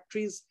textile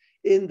factories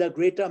in the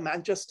greater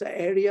Manchester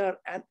area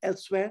and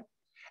elsewhere.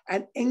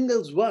 And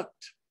Engels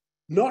worked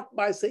not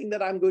by saying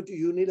that I'm going to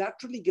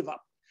unilaterally give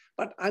up,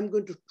 but I'm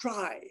going to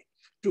try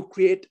to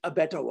create a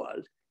better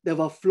world. There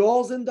were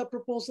flaws in the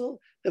proposal,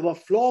 there were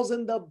flaws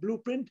in the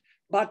blueprint,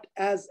 but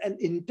as an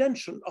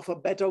intention of a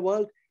better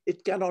world,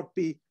 it cannot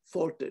be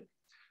faulted.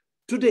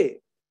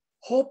 Today,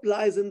 hope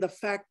lies in the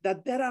fact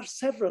that there are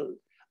several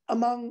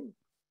among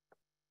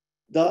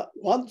the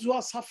ones who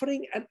are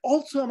suffering and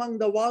also among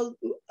the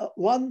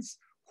ones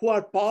who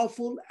are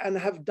powerful and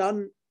have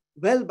done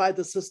well by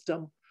the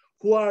system,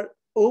 who are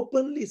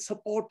openly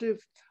supportive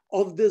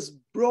of this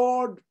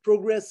broad,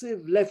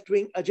 progressive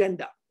left-wing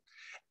agenda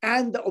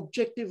and the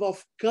objective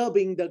of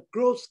curbing the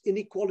gross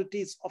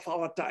inequalities of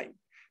our time.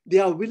 They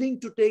are willing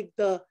to take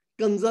the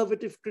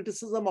conservative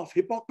criticism of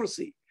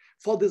hypocrisy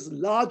for this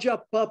larger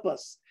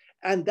purpose,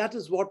 and that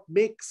is what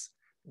makes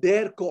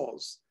their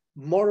cause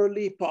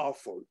morally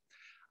powerful.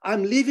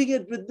 I'm leaving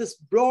it with this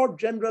broad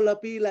general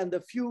appeal and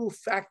the few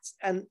facts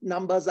and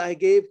numbers I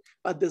gave,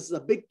 but this is a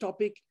big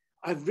topic.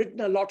 I've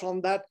written a lot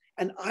on that,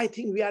 and I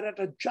think we are at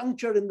a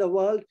juncture in the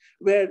world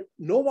where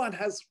no one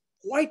has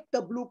quite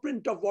the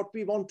blueprint of what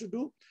we want to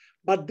do,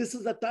 but this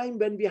is a time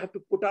when we have to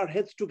put our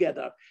heads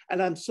together.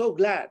 And I'm so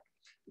glad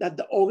that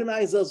the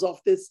organizers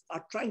of this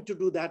are trying to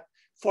do that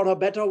for a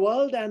better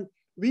world. And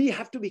we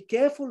have to be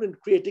careful in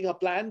creating a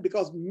plan,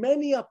 because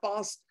many a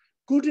past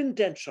good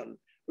intention,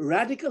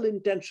 radical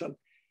intention,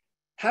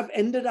 have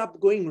ended up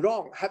going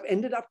wrong, have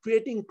ended up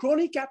creating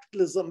crony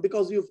capitalism,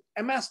 because you've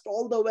amassed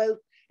all the wealth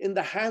in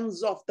the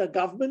hands of the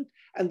government,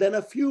 and then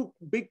a few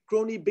big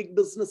crony, big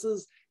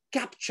businesses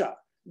capture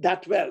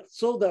that wealth.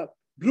 So the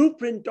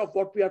blueprint of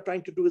what we are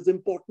trying to do is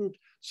important.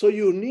 So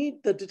you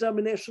need the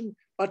determination,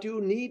 but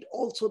you need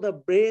also the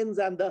brains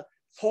and the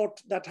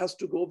thought that has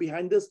to go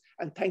behind this.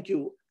 And thank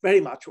you very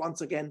much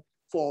once again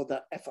for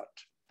the effort.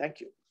 Thank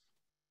you.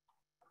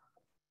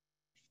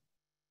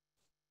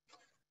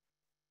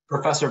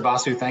 Professor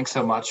Basu, thanks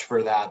so much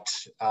for that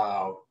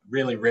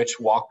really rich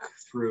walk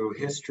through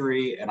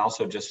history, and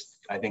also just,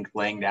 I think,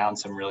 laying down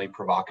some really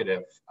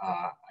provocative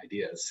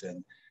ideas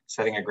and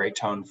setting a great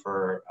tone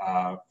for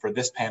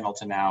this panel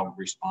to now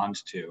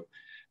respond to.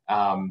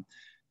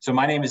 So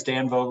my name is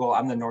Dan Vogel.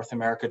 I'm the North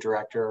America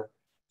Director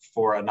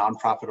for a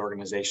nonprofit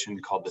organization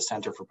called the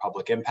Center for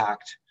Public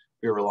Impact.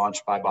 We were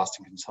launched by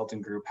Boston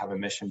Consulting Group, have a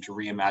mission to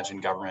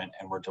reimagine government,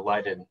 and we're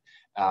delighted,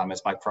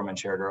 as Mike Froman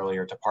shared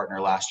earlier, to partner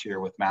last year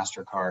with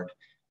Mastercard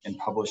in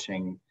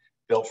publishing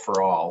Built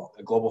for All,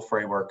 a global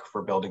framework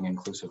for building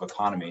inclusive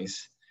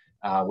economies,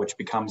 which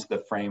becomes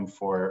the frame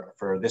for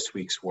this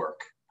week's work.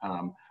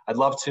 I'd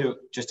love to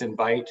just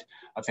invite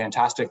a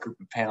fantastic group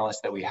of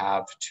panelists that we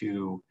have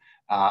to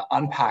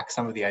unpack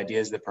some of the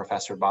ideas that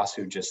Professor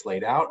Basu just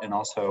laid out, and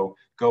also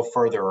go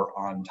further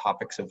on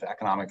topics of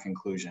economic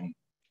inclusion.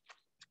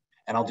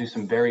 And I'll do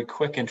some very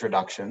quick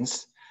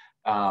introductions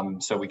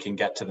so we can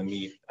get to the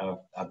meat of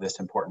this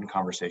important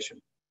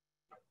conversation.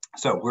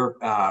 So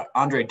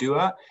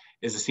André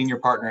is a senior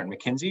partner at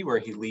McKinsey, where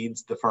he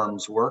leads the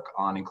firm's work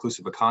on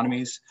inclusive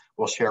economies.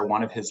 We'll share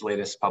one of his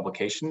latest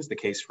publications, The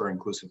Case for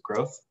Inclusive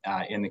Growth,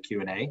 in the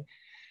Q&A.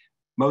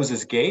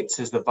 Moses Gates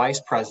is the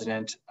Vice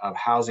President of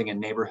Housing and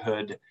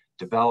Neighborhood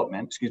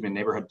Development,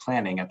 Neighborhood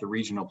Planning at the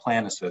Regional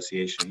Plan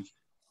Association,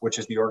 which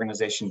is the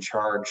organization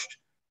charged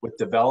with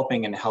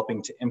developing and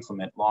helping to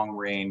implement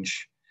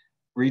long-range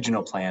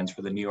regional plans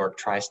for the New York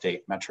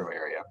tri-state metro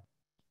area.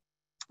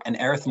 And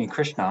Aarathi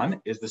Krishnan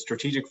is the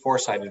Strategic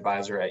Foresight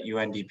Advisor at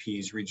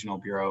UNDP's Regional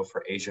Bureau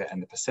for Asia and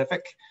the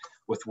Pacific,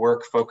 with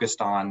work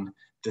focused on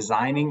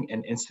designing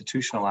and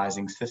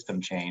institutionalizing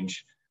system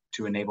change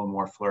to enable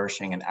more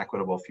flourishing and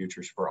equitable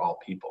futures for all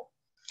people.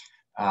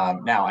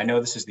 Now, I know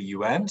this is the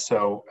UN,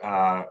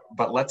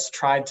 but let's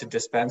try to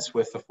dispense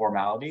with the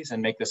formalities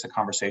and make this a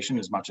conversation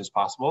as much as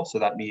possible. So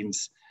that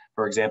means,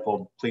 for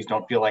example, please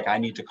don't feel like I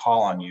need to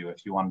call on you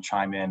if you want to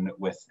chime in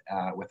with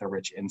a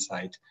rich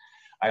insight.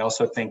 I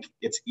also think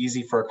it's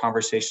easy for a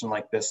conversation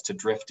like this to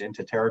drift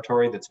into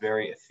territory that's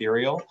very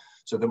ethereal.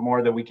 So the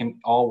more that we can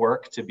all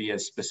work to be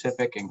as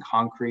specific and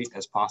concrete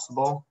as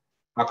possible,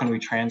 how can we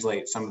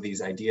translate some of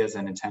these ideas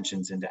and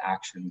intentions into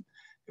action?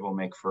 It will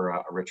make for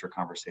a richer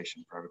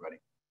conversation for everybody.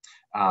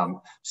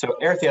 So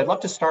Aarathi, I'd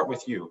love to start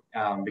with you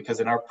because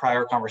in our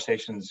prior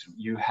conversations,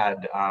 you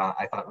had,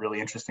 I thought really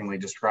interestingly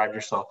described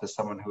yourself as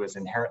someone who is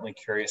inherently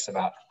curious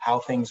about how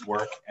things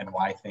work and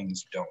why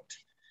things don't.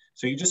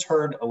 So you just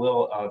heard a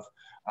little of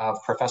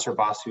Professor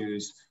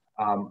Basu's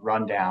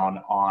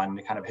rundown on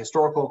kind of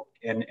historical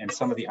and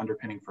some of the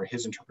underpinning for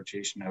his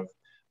interpretation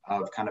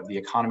of kind of the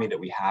economy that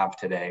we have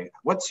today.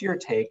 What's your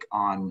take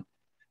on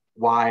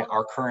why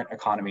our current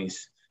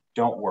economies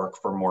don't work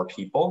for more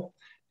people?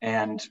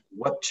 And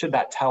what should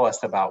that tell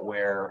us about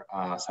where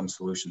some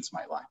solutions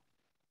might lie?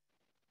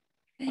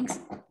 Thanks.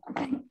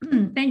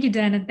 Thank you,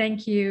 Dan, and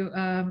thank you,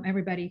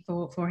 everybody,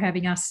 for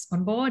having us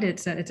on board.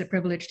 It's a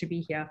privilege to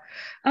be here.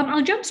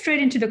 I'll jump straight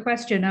into the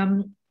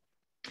question.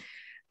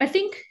 I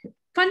think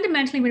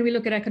fundamentally, when we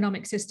look at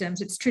economic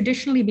systems, it's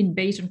traditionally been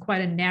based on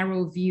quite a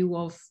narrow view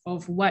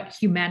of what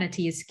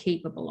humanity is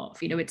capable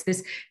of. You know, it's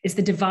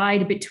the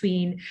divide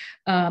between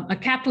a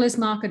capitalist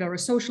market or a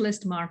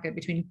socialist market,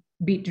 between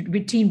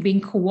being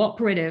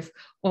cooperative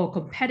or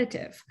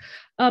competitive.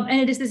 And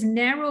it is this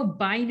narrow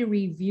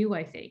binary view,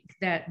 I think,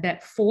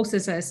 that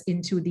forces us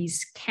into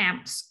these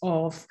camps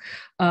of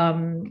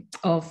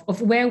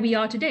where we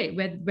are today,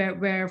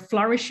 where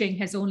flourishing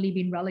has only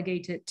been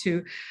relegated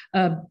to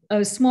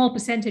a small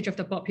percentage of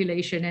the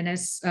population. And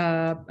as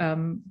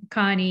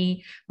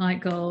Kanni,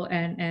 Michael,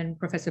 and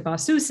Professor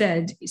Basu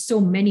said,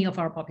 so many of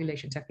our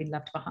populations have been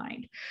left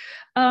behind.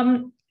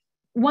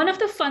 One of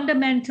the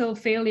fundamental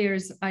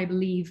failures, I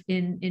believe,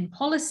 in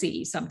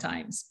policy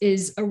sometimes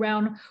is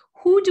around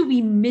who do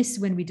we miss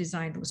when we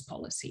design those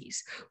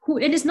policies?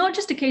 It is not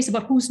just a case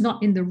about who's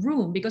not in the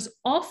room, because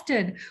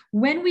often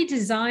when we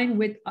design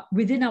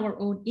within our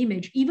own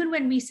image, even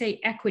when we say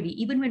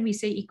equity, even when we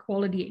say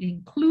equality and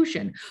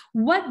inclusion,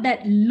 what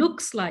that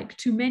looks like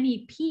to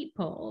many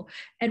people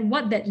and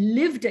what that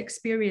lived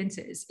experience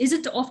is,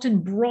 isn't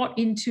often brought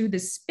into the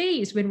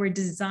space when we're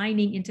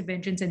designing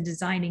interventions and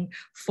designing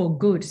for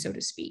good, so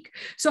to speak.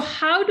 So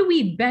how do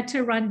we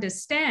better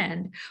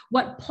understand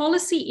what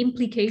policy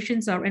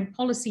implications are and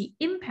policy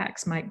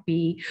impacts might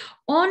be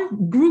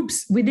on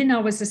groups within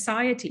our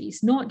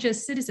societies, not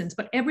just citizens,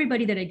 but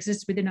everybody that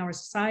exists within our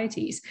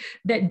societies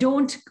that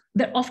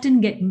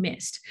often get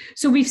missed.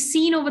 So we've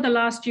seen over the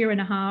last year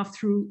and a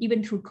half,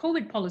 even through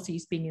COVID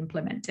policies being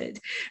implemented,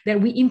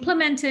 that we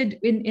implemented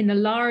in a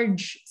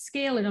large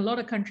scale in a lot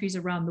of countries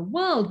around the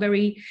world,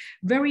 very,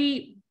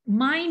 very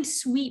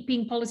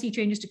mind-sweeping policy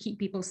changes to keep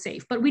people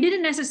safe. But we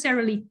didn't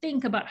necessarily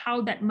think about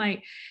how that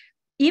might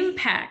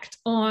impact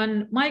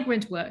on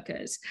migrant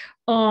workers,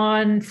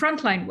 on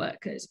frontline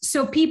workers.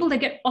 So people that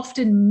get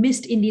often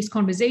missed in these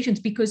conversations,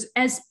 because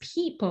as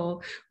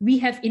people, we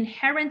have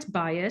inherent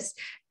bias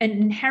and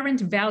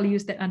inherent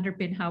values that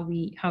underpin how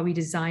we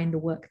design the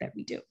work that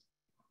we do.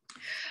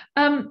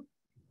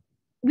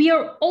 We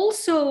are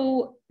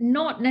also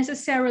not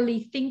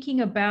necessarily thinking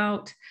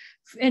about,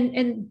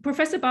 and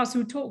Professor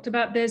Basu talked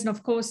about this, and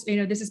of course, you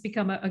know, this has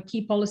become a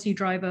key policy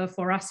driver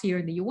for us here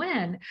in the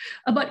UN,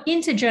 about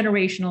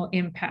intergenerational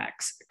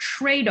impacts,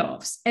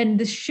 trade-offs, and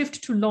the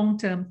shift to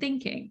long-term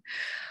thinking.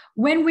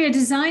 When we're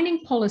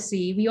designing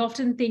policy, we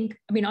often think,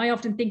 I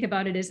often think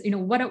about it as, you know,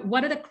 what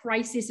are the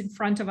crises in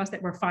front of us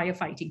that we're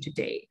firefighting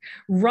today?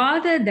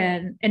 Rather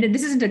than, and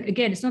this isn't,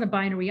 again, it's not a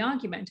binary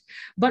argument,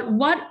 but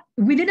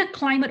within a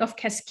climate of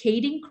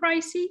cascading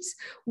crises,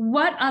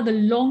 what are the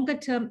longer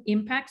term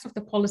impacts of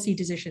the policy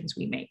decisions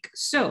we make?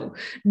 So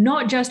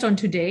not just on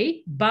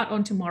today, but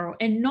on tomorrow,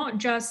 and not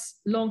just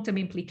long-term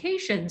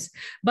implications,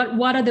 but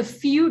what are the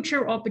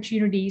future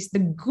opportunities, the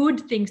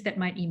good things that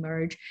might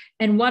emerge,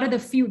 and what are the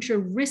future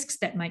risks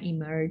that might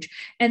emerge?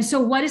 And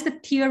so what is the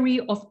theory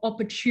of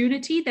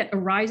opportunity that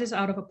arises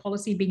out of a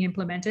policy being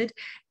implemented,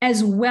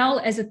 as well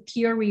as a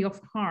theory of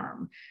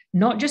harm,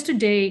 not just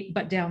today,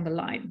 but down the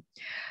line?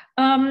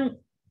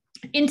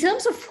 In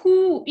terms of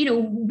who, you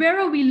know, where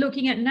are we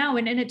looking at now?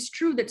 And it's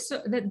true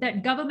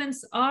that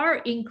governments are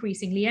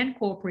increasingly, and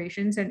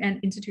corporations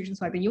and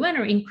institutions like the UN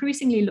are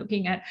increasingly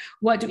looking at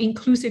what do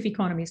inclusive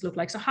economies look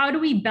like. So how do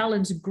we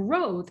balance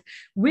growth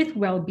with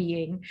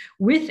well-being,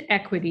 with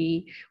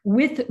equity,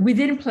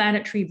 within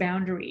planetary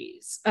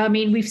boundaries? I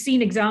mean, we've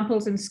seen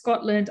examples in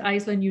Scotland,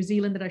 Iceland, New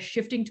Zealand that are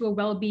shifting to a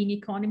well-being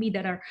economy,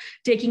 that are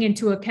taking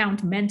into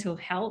account mental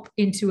health,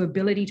 into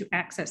ability to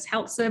access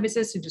health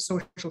services, into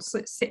social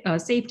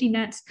safety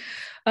nets.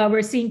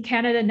 We're seeing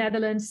Canada,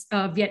 Netherlands,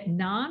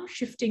 Vietnam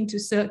shifting to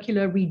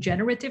circular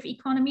regenerative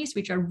economies,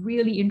 which are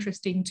really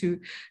interesting to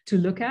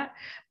look at.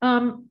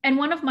 And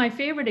one of my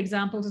favorite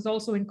examples is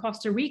also in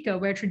Costa Rica,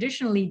 where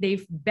traditionally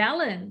they've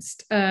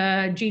balanced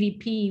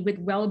GDP with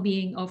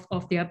well-being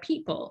of their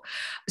people.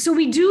 So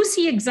we do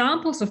see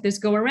examples of this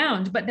go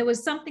around, but there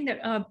was something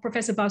that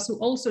Professor Basu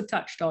also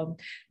touched on,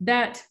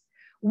 that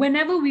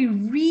whenever we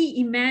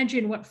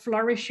reimagine what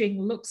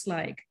flourishing looks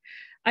like,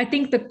 I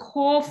think the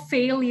core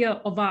failure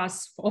of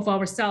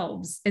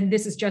ourselves, and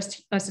this is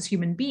just us as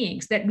human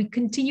beings, that we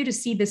continue to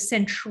see the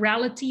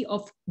centrality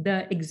of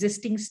the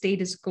existing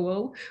status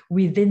quo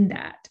within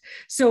that.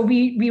 So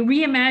we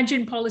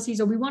reimagine policies,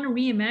 or we want to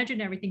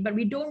reimagine everything, but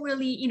we don't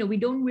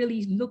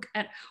really look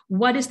at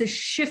what is the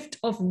shift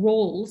of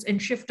roles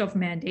and shift of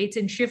mandates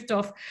and shift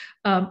of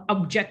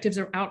objectives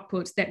or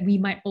outputs that we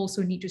might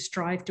also need to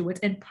strive towards.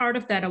 And part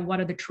of that are what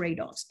are the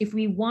trade-offs. If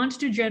we want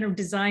to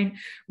design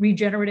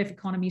regenerative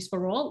economies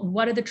for all,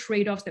 what are the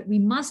trade-offs that we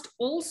must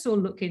also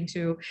look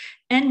into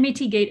and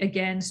mitigate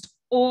against,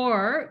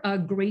 or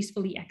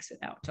gracefully exit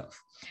out of?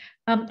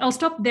 I'll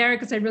stop there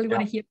because I really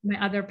want to hear from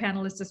my other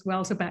panelists as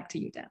well. So back to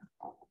you, Dan.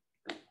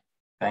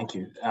 Thank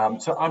you.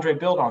 So André,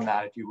 build on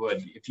that if you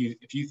would.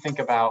 If you think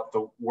about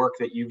the work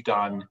that you've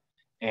done,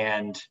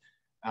 and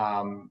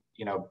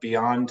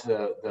beyond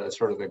the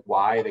sort of the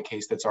why, the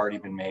case that's already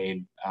been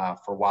made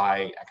for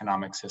why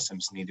economic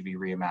systems need to be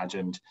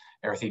reimagined.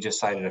 Aarathi just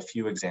cited a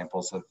few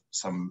examples of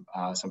some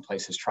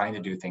places trying to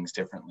do things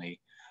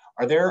differently.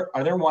 Are there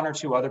one or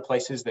two other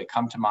places that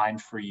come to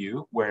mind for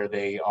you where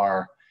they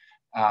are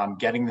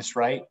getting this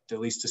right, at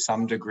least to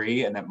some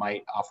degree, and that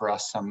might offer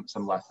us some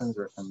lessons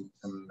or some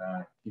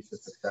piece of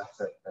success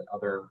that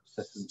other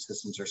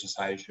systems or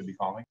societies should be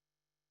following?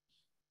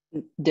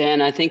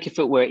 Dan, I think if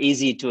it were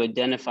easy to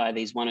identify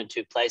these one or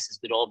two places,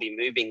 we'd all be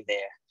moving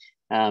there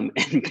and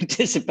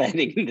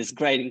participating in this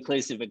great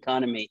inclusive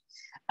economy.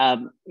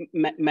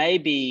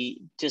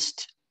 Maybe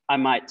just I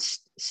might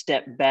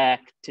step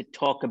back to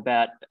talk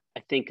about,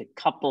 I think, a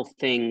couple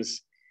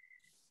things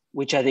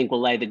which I think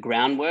will lay the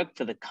groundwork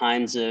for the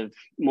kinds of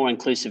more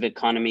inclusive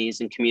economies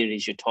and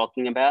communities you're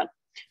talking about.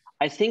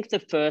 I think the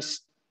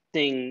first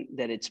thing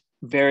that it's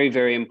very,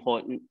 very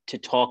important to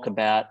talk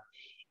about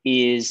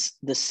is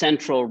the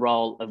central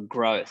role of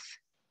growth,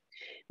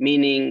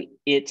 meaning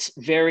it's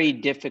very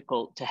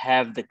difficult to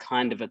have the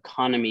kind of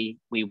economy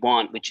we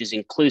want, which is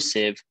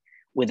inclusive,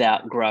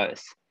 without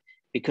growth.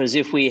 Because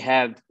if we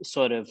have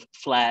sort of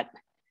flat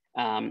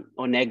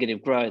or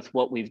negative growth,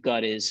 what we've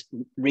got is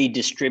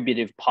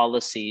redistributive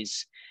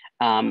policies,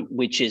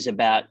 which is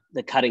about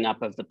the cutting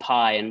up of the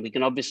pie. And we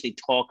can obviously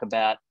talk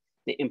about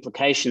the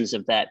implications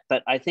of that.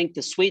 But I think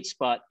the sweet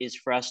spot is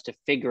for us to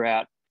figure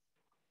out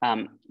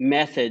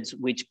methods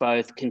which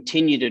both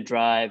continue to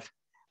drive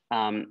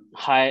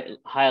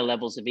higher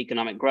levels of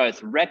economic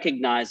growth,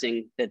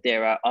 recognizing that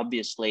there are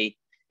obviously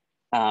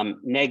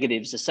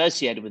negatives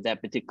associated with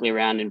that, particularly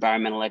around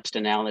environmental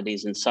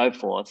externalities and so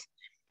forth.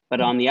 But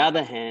on the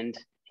other hand,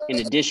 in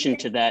addition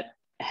to that,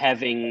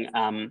 having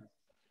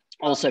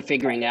also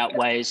figuring out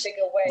ways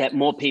that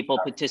more people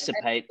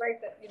participate.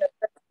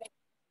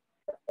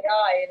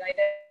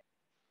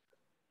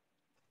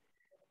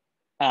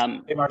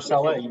 Hey,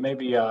 Marcella, you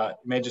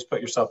may just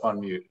put yourself on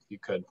mute if you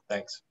could.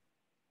 Thanks.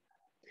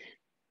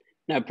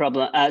 No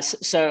problem.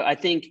 So I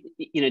think,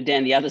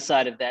 Dan, the other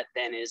side of that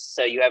then is,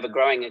 so you have a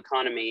growing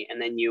economy, and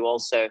then you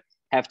also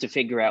have to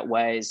figure out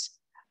ways.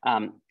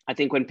 I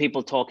think when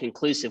people talk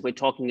inclusive, we're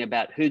talking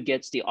about who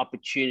gets the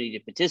opportunity to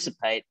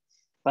participate,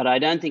 but I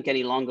don't think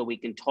any longer we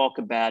can talk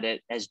about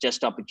it as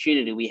just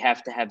opportunity. We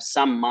have to have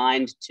some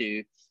mind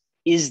to,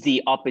 is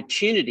the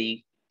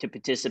opportunity to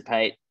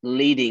participate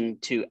leading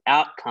to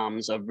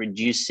outcomes of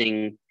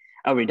reductions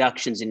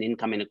in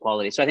income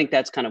inequality? So I think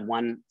that's kind of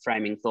one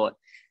framing thought.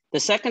 The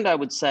second I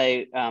would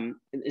say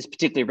is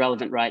particularly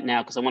relevant right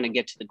now, because I want to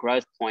get to the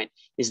growth point,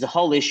 is the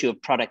whole issue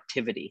of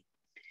productivity.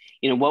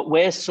 What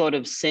we're sort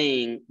of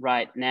seeing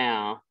right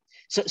now,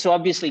 so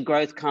obviously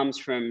growth comes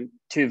from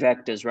two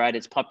vectors, right?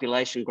 It's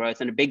population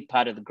growth, and a big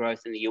part of the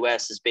growth in the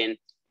US has been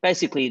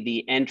basically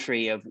the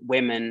entry of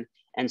women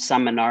and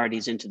some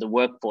minorities into the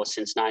workforce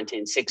since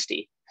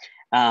 1960.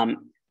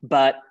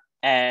 But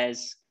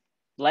as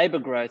labor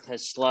growth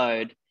has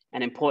slowed,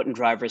 an important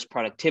driver is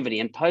productivity.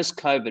 And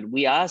post-COVID,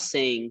 we are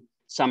seeing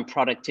some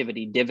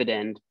productivity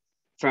dividend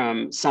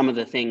from some of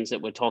the things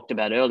that were talked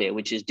about earlier,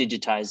 which is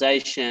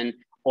digitization,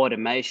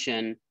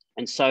 automation,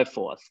 and so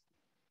forth.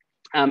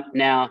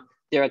 Now,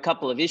 there are a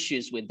couple of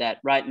issues with that.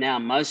 Right now,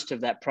 most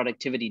of that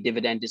productivity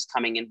dividend is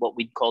coming in what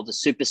we'd call the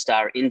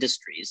superstar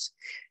industries,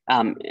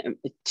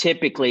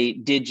 typically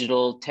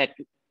digital,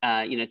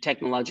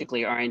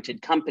 technologically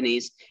oriented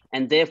companies,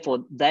 and therefore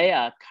they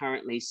are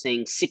currently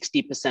seeing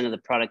 60% of the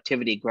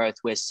productivity growth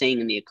we're seeing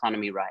in the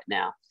economy right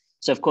now.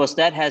 So of course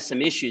that has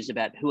some issues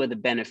about who are the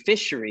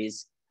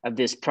beneficiaries of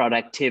this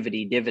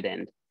productivity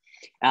dividend.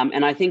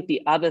 And I think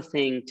the other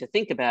thing to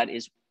think about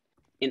is,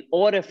 in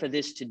order for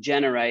this to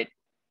generate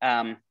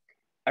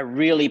a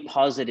really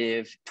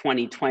positive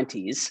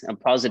 2020s, a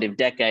positive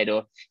decade,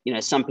 or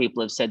some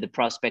people have said the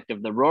prospect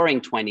of the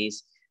roaring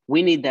 20s,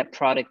 we need that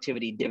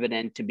productivity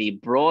dividend to be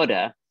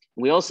broader.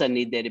 We also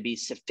need there to be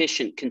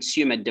sufficient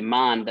consumer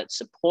demand that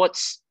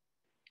supports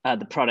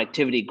the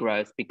productivity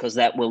growth, because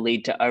that will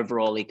lead to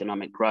overall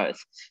economic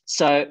growth.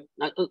 So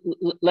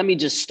let me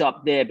just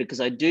stop there,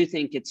 because I do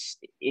think it's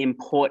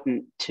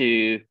important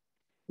to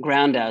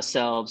ground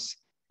ourselves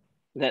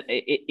that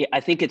I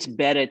think it's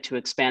better to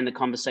expand the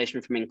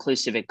conversation from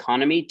inclusive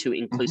economy to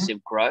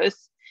inclusive growth.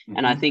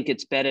 And I think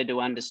it's better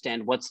to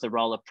understand what's the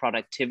role of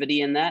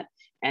productivity in that.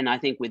 And I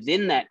think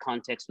within that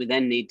context, we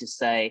then need to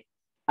say,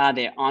 are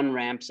there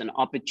on-ramps and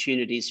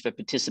opportunities for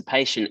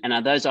participation? And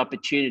are those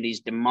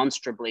opportunities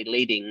demonstrably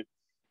leading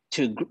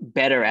to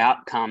better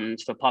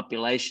outcomes for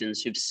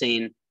populations who've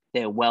seen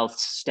their wealth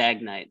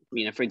stagnate?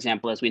 You know, for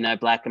example, as we know,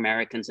 Black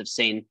Americans have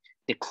seen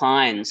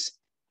declines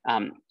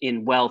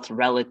in wealth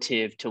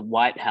relative to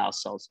white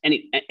households.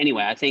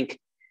 Anyway, I think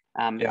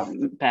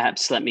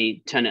perhaps let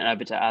me turn it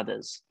over to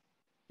others.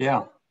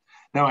 Yeah,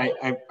 no,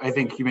 I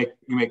think you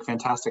make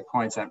fantastic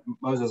points. And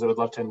Moses, I would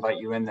love to invite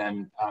you in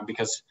then,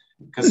 because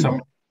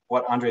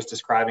what Andre's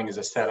describing is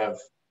a set of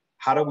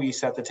how do we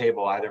set the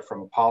table either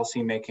from a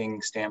policy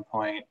making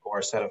standpoint or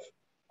a set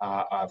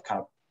of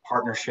kind of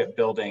partnership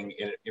building.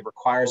 It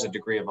requires a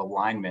degree of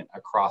alignment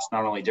across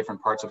not only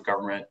different parts of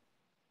government,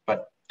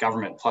 but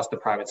government plus the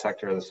private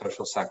sector, the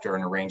social sector,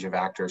 and a range of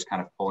actors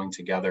kind of pulling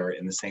together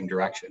in the same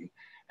direction.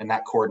 And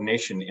that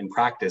coordination in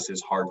practice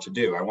is hard to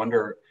do. I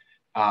wonder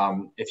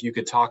if you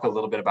could talk a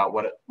little bit about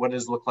what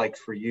does it look like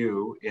for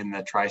you in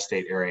the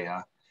tri-state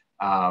area.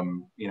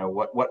 You know,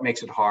 what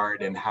makes it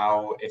hard, and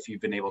how, if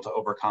you've been able to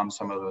overcome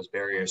some of those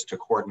barriers to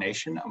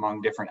coordination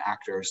among different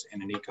actors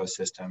in an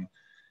ecosystem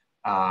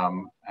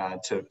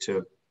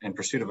in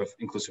pursuit of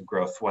inclusive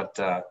growth, what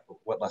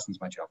lessons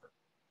might you offer?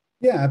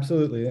 Yeah,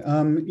 absolutely.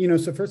 You know,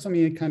 so first let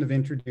me kind of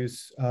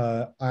introduce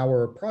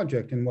our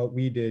project and what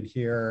we did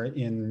here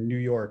in New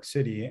York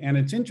City. And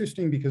it's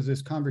interesting because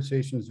this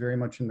conversation is very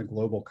much in the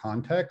global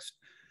context,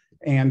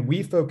 and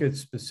we focus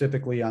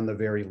specifically on the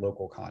very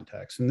local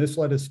context. And this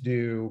let us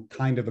do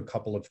kind of a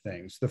couple of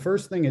things. The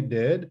first thing it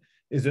did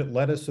is it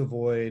let us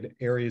avoid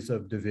areas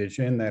of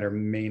division that are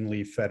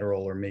mainly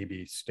federal or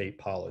maybe state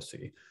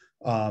policy.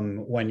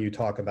 When you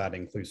talk about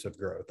inclusive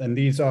growth. And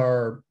these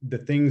are the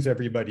things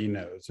everybody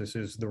knows. This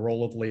is the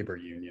role of labor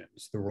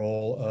unions, the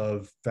role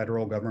of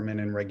federal government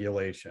and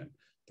regulation,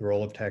 the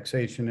role of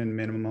taxation and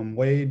minimum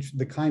wage,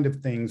 the kind of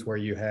things where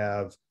you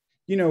have,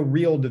 you know,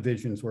 real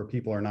divisions where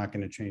people are not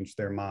going to change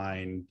their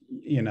mind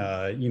in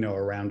a, you know,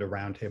 around a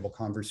roundtable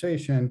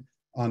conversation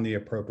on the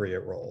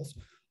appropriate roles.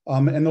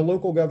 And the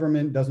local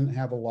government doesn't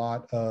have a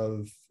lot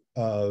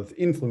of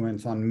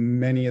influence on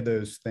many of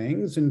those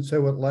things. And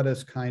so it let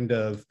us kind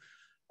of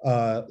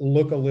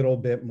look a little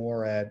bit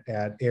more at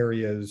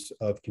areas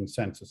of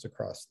consensus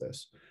across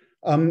this.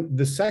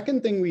 The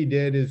second thing we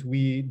did is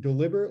we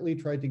deliberately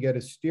tried to get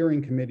a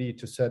steering committee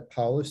to set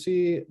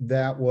policy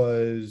that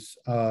was,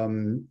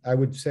 I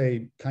would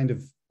say, kind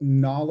of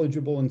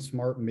knowledgeable and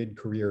smart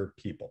mid-career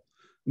people.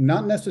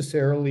 Not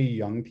necessarily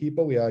young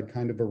people. We had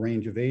kind of a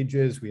range of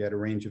ages. We had a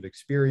range of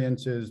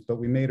experiences, but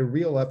we made a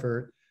real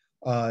effort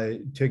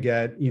to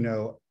get, you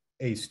know,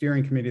 a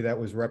steering committee that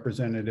was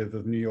representative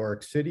of New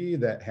York City,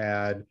 that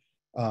had,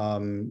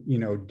 you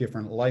know,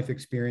 different life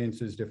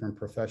experiences, different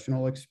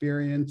professional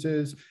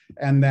experiences,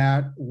 and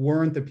that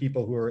weren't the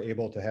people who are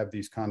able to have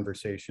these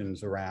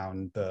conversations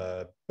around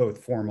the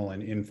both formal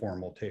and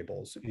informal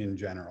tables in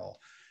general.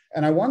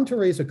 And I wanted to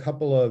raise a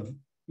couple of,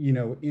 you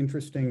know,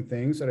 interesting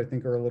things that I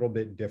think are a little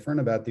bit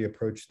different about the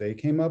approach they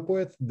came up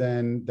with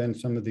than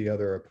some of the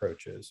other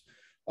approaches.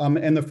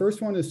 And the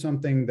first one is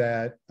something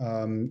that,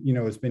 you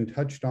know, has been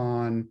touched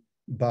on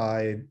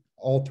by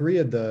all three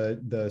of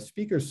the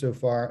speakers so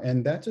far,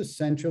 and that's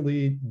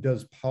essentially,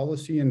 does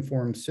policy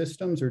inform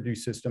systems or do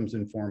systems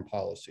inform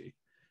policy?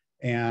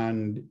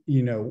 And,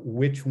 you know,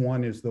 which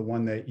one is the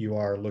one that you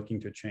are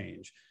looking to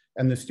change?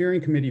 And the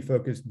steering committee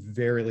focused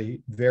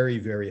very, very,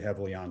 very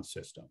heavily on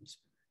systems.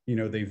 You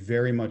know, they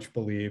very much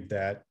believe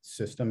that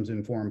systems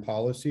inform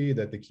policy,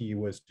 that the key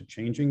was to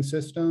changing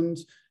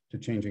systems, to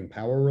changing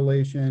power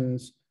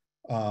relations,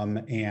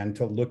 and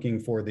to looking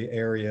for the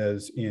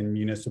areas in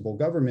municipal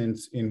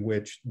governments in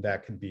which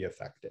that could be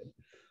affected.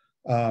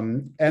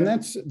 And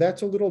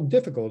that's a little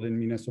difficult in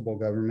municipal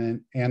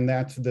government, and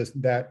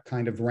that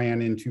kind of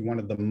ran into one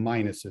of the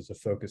minuses of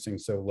focusing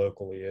so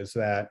locally, is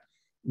that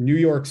New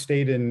York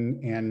State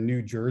and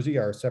New Jersey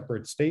are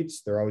separate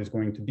states. They're always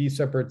going to be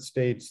separate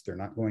states. They're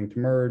not going to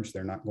merge.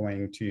 There's not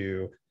going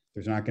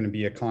to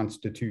be a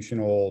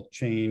constitutional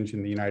change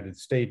in the United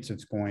States.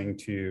 It's going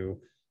to,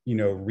 you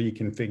know,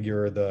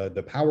 reconfigure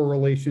the power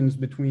relations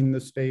between the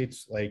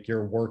states. Like,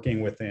 you're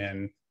working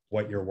within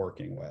what you're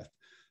working with.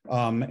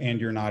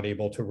 And you're not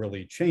able to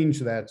really change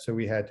that. So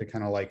we had to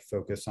kind of like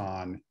focus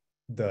on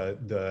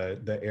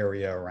the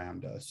area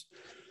around us.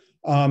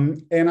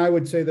 And I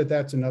would say that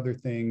that's another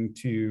thing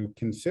to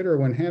consider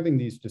when having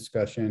these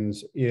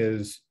discussions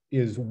is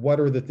what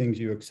are the things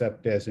you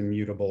accept as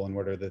immutable and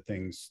what are the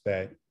things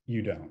that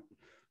you don't.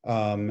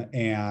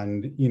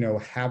 And, you know,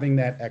 having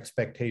that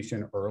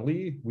expectation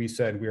early, we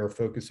said we are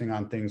focusing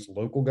on things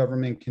local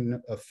government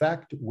can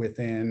affect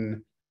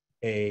within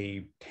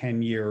a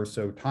 10-year or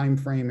so time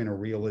frame in a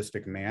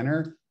realistic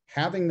manner.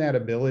 Having that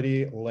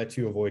ability lets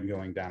you avoid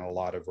going down a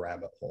lot of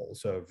rabbit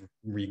holes of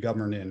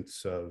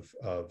re-governance,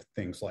 of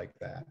things like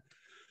that.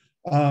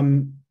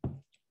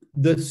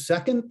 The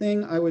second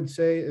thing I would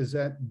say is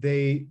that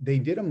they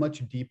did a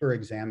much deeper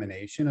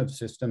examination of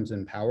systems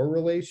and power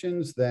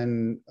relations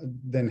than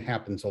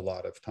happens a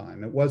lot of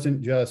time. It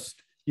wasn't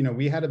just,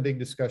 we had a big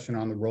discussion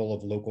on the role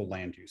of local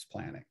land use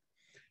planning.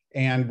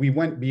 And we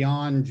went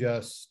beyond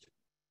just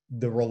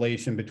the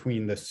relation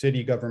between the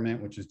city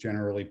government, which is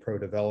generally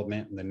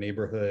pro-development, and the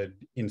neighborhood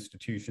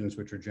institutions,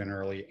 which are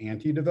generally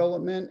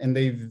anti-development. And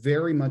they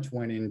very much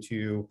went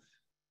into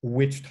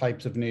which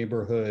types of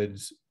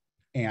neighborhoods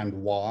and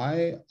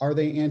why are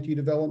they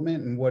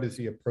anti-development, and what is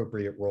the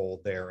appropriate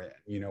role therein?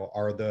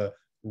 Are the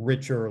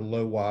richer,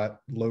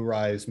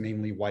 low-rise,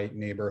 mainly white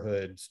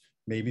neighborhoods,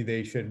 maybe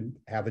they should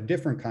have a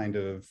different kind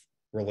of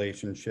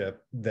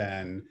relationship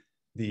than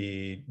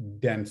the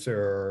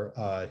denser,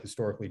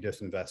 historically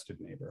disinvested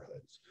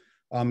neighborhoods.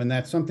 And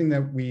that's something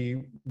that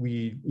we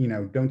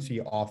don't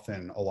see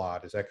often a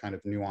lot, is that kind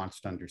of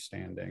nuanced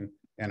understanding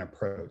and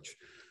approach.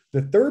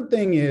 The third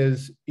thing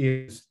is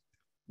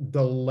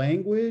the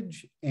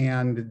language,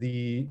 and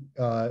the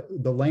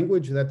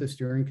language that the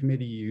steering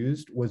committee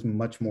used was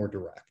much more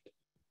direct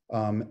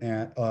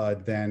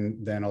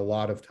than a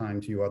lot of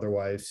times you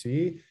otherwise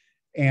see.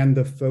 And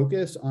the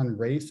focus on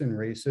race and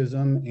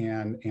racism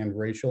and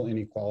racial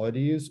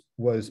inequalities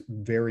was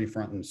very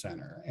front and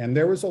center. And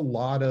there was a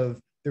lot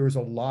of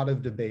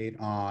debate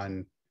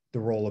on the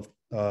role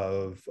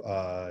of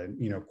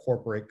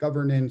corporate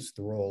governance,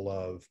 the role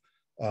of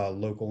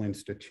local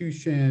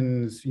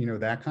institutions,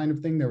 that kind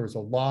of thing. There was a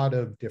lot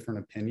of different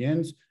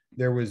opinions.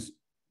 There was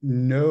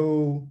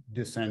no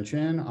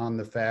dissension on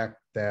the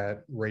fact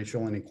that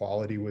racial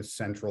inequality was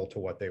central to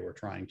what they were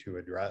trying to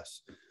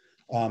address.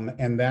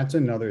 And that's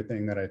another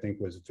thing that I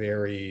think was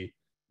very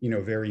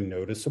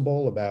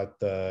noticeable about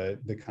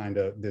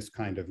this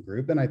kind of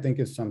group, and I think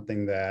is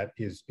something that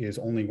is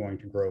only going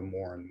to grow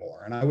more and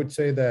more. And I would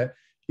say that,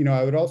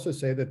 I would also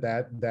say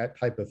that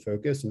type of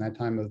focus and that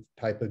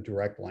type of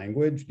direct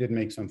language did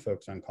make some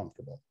folks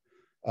uncomfortable.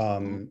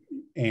 And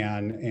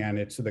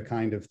it's the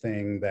kind of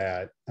thing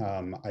that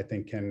I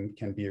think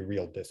can be a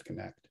real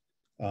disconnect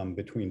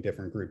between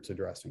different groups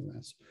addressing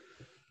this.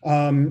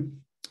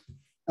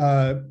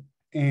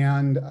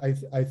 And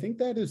I think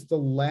that is the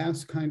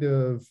last kind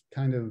of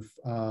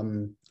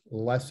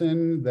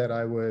lesson that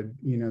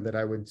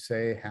I would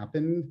say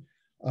happened.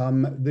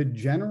 The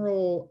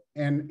general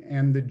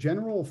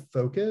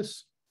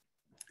focus,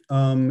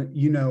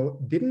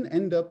 didn't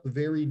end up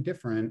very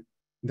different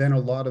than a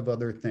lot of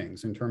other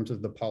things in terms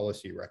of the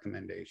policy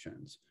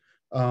recommendations.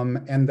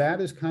 And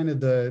that is kind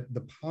of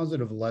the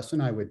positive lesson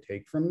I would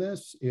take from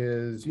this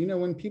is,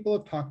 when people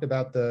have talked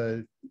about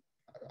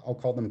I'll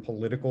call them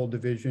political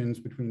divisions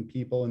between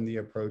people and the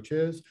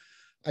approaches,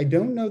 I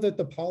don't know that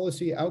the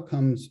policy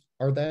outcomes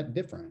are that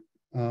different,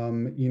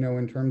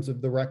 in terms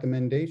of the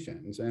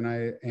recommendations. And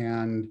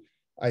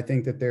I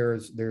think that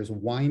there's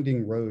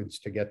winding roads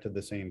to get to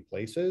the same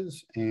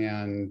places,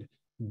 and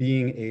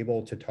being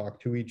able to talk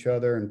to each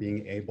other and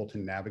being able to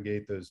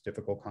navigate those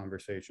difficult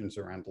conversations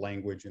around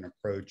language and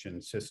approach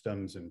and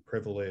systems and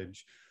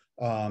privilege.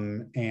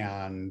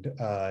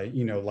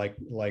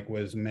 Like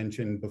was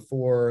mentioned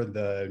before,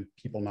 the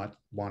people not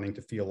wanting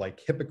to feel like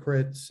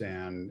hypocrites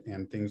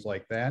and things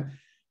like that.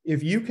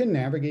 If you can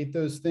navigate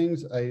those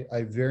things,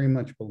 I very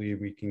much believe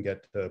we can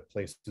get to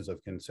places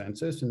of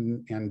consensus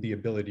and the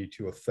ability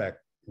to affect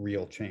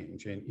real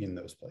change in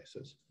those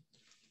places.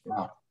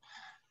 Wow.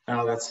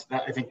 No, that's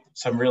I think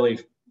some really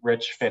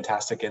rich,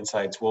 fantastic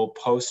insights. We'll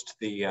post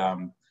the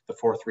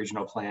fourth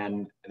regional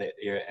plan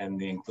and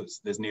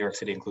this New York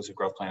City Inclusive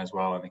Growth Plan as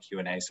well in the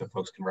Q&A, so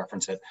folks can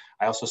reference it.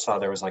 I also saw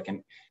there was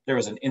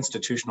an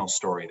institutional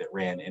story that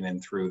ran in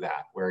and through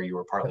that, where you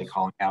were partly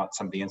calling out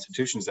some of the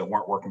institutions that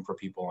weren't working for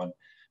people,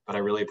 but I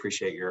really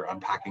appreciate your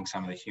unpacking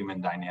some of the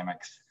human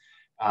dynamics.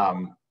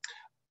 André,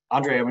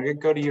 I'm going to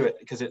go to you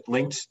because it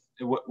linked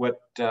what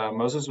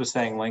Moses was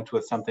saying linked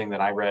with something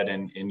that I read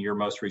in your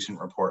most recent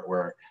report,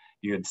 where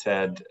you had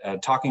said,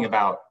 talking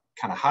about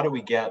kind of how do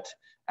we get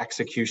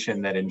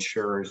execution that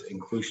ensures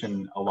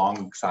inclusion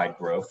alongside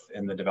growth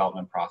in the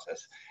development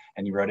process.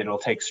 And you wrote, it'll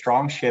take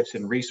strong shifts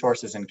in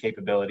resources and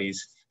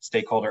capabilities,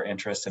 stakeholder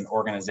interests, and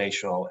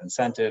organizational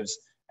incentives,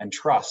 and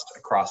trust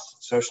across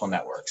social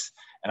networks.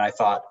 And I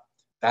thought,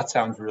 that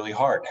sounds really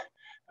hard.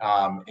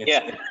 And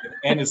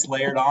it's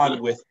layered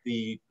on with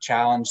the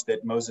challenge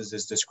that Moses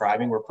is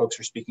describing, where folks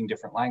are speaking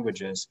different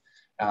languages.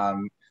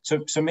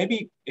 So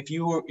maybe if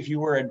you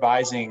were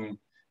advising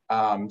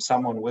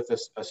someone with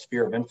a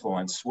sphere of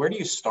influence, where do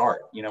you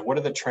start? What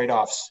are the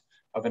trade-offs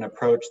of an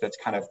approach that's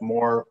kind of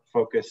more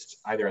focused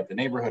either at the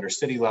neighborhood or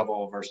city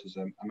level versus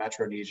a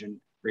metro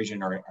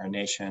region or a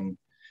nation?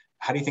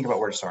 How do you think about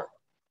where to start?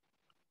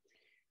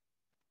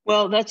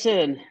 Well, that's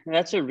a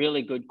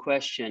really good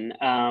question.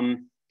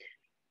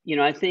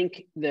 I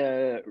think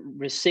the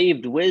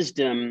received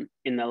wisdom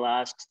in the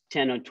last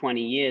 10 or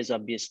 20 years,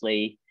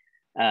 obviously,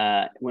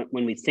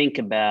 when we think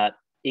about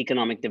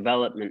economic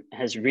development,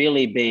 has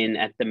really been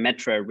at the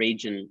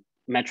metro/region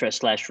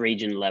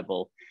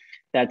level.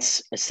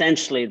 That's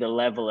essentially the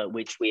level at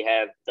which we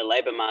have the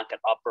labor market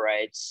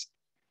operates,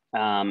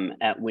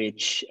 at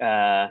which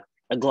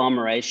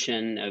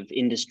agglomeration of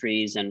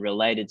industries and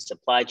related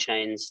supply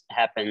chains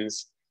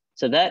happens.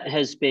 So that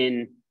has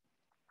been,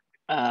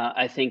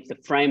 I think, the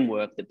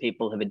framework that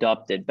people have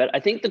adopted. But I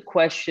think the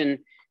question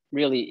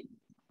really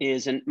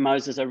is, and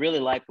Moses, I really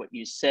like what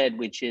you said,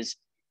 which is,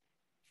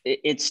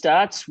 it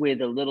starts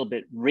with a little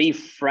bit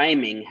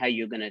reframing how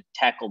you're going to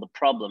tackle the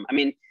problem. I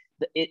mean,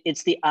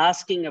 it's the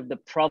asking of the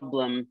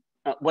problem,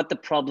 what the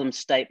problem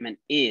statement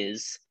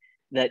is,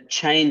 that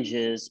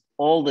changes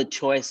all the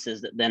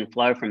choices that then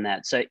flow from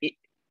that. So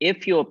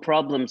if your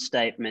problem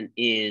statement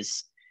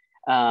is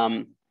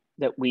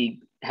that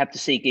we have to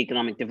seek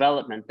economic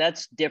development,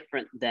 that's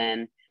different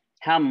than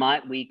how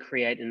might we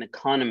create an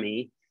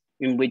economy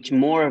in which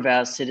more of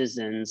our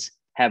citizens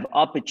have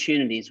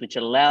opportunities which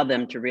allow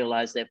them to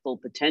realize their full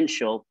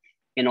potential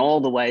in all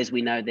the ways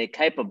we know they're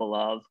capable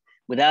of,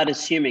 without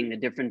assuming that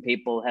different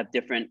people have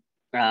different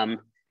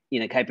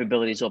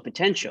capabilities or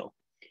potential.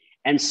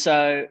 And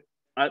so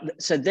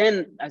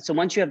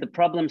once you have the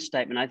problem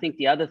statement, I think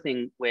the other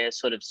thing we're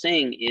sort of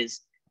seeing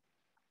is,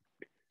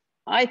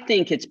 I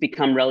think it's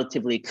become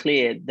relatively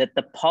clear that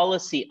the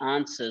policy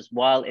answers,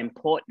 while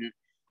important,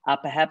 are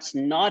perhaps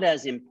not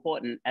as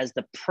important as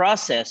the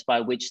process by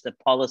which the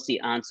policy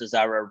answers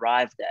are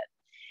arrived at.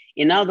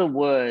 In other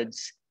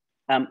words,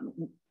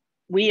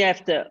 we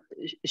have to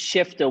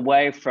shift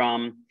away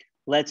from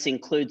let's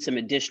include some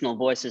additional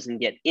voices and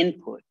get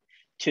input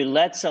to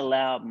let's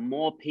allow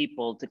more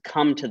people to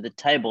come to the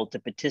table to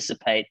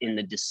participate in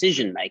the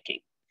decision making.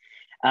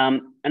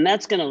 And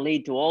that's going to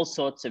lead to all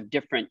sorts of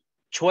different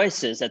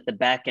choices at the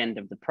back end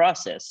of the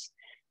process.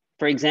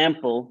 For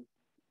example,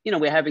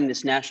 we're having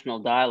this national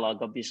dialogue,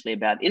 obviously,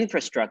 about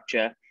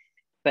infrastructure,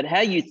 but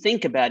how you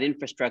think about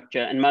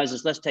infrastructure, and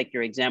Moses, let's take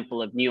your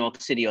example of New York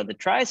City or the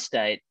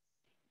tri-state,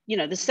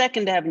 the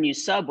Second Avenue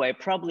subway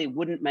probably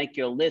wouldn't make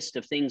your list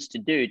of things to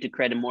do to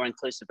create a more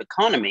inclusive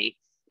economy,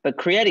 but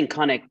creating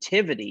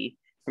connectivity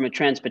from a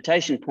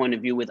transportation point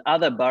of view with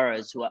other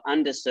boroughs who are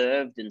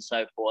underserved and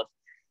so forth,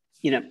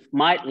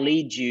 might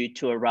lead you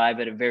to arrive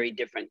at a very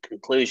different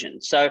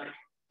conclusion. So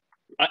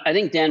I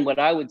think, Dan, what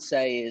I would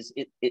say is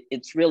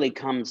it's really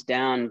comes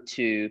down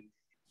to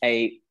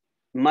a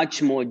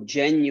much more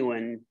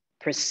genuine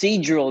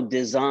procedural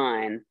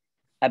design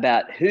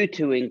about who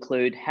to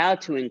include, how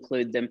to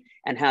include them,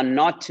 and how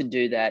not to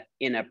do that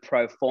in a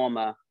pro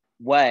forma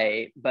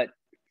way.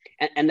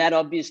 And that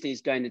obviously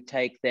is going to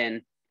take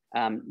then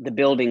the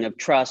building of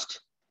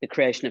trust, the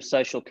creation of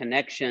social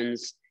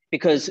connections,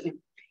 because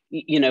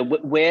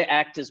where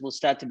actors will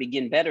start to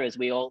begin better, as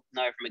we all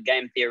know from a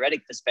game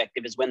theoretic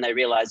perspective, is when they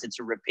realize it's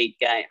a repeat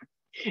game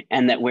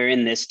and that we're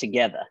in this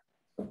together.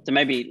 So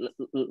maybe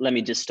let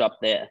me just stop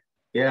there.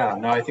 Yeah,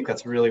 no, I think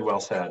that's really well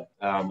said.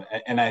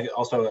 And I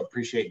also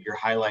appreciate your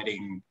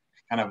highlighting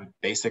kind of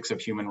basics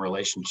of human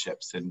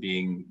relationships and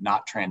being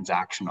not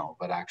transactional,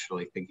 but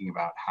actually thinking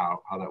about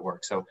how that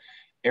works. So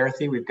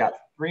Aarathi, we've got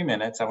 3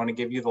 minutes. I want to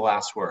give you the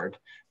last word.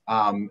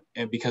 And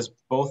because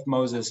both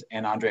Moses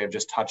and André have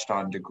just touched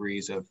on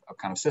degrees of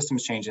kind of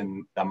systems change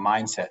and the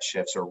mindset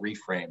shifts or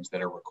reframes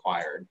that are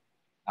required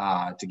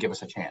to give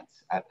us a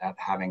chance at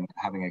having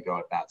a go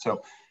at that.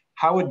 So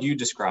how would you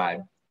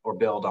describe or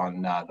build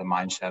on the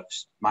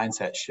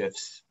mindset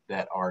shifts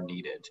that are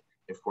needed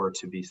if we're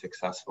to be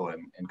successful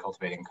in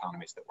cultivating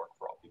economies that work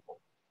for all people?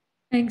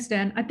 Thanks,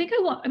 Dan. I think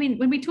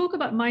when we talk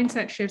about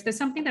mindset shifts, there's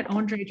something that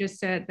André just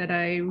said that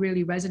I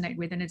really resonate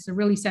with, and it's a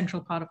really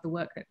central part of the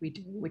work that we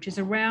do, which is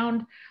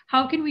around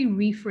how can we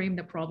reframe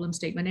the problem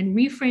statement? And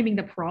reframing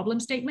the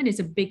problem statement is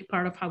a big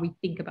part of how we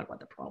think about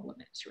what the problem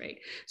is, right?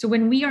 So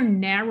when we are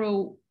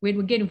narrow,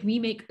 if we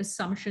make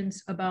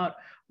assumptions about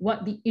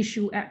what the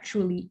issue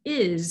actually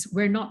is,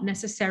 we're not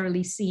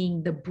necessarily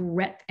seeing the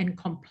breadth and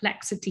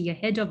complexity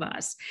ahead of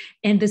us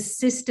and the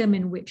system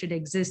in which it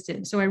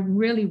existed. So I'm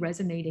really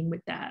resonating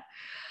with that.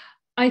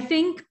 I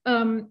think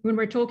when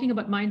we're talking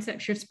about mindset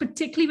shifts,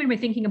 particularly when we're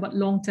thinking about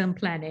long-term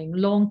planning,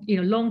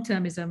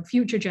 long-termism,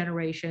 future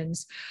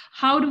generations,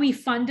 how do we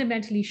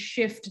fundamentally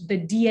shift the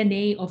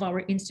DNA of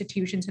our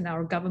institutions and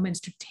our governments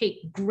to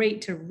take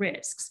greater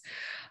risks?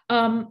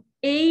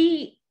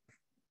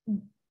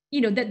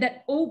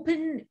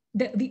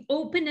 The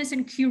openness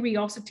and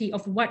curiosity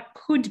of what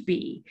could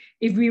be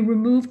if we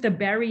remove the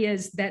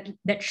barriers that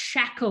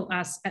shackle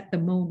us at the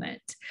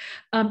moment,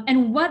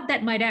 and what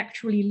that might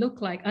actually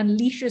look like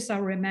unleashes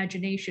our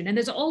imagination. And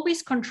there's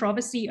always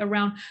controversy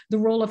around the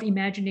role of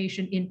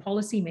imagination in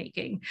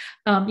policymaking,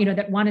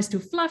 that one is too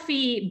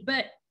fluffy,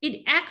 but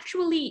it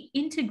actually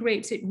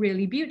integrates it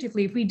really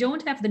beautifully. If we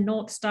don't have the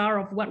North Star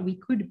of what we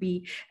could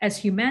be as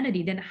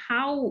humanity, then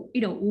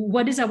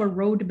what is our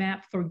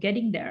roadmap for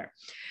getting there?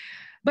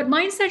 But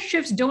mindset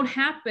shifts don't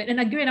happen. And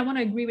again, I want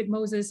to agree with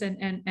Moses and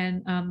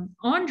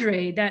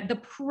André that the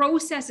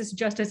process is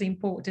just as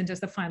important as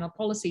the final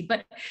policy,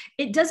 but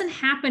it doesn't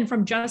happen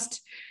from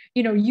just,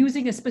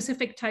 using a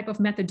specific type of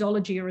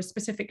methodology or a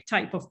specific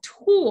type of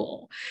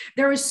tool.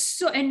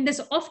 And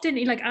there's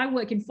often, like I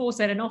work in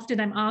foresight, and often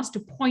I'm asked to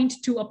point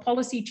to a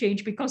policy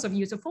change because of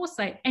use of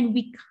foresight, and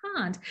we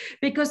can't,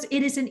 because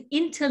it is an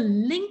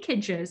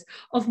interlinkages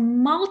of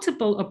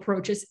multiple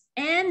approaches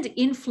and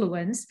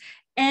influence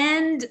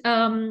and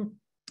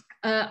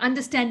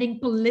understanding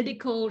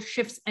political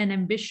shifts and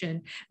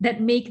ambition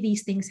that make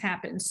these things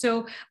happen.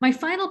 So my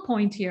final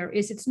point here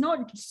is it's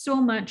not so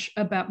much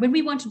about when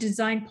we want to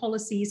design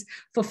policies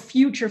for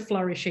future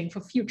flourishing,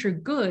 for future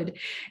good,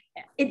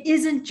 it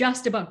isn't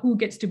just about who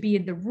gets to be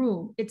in the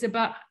room. It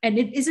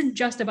isn't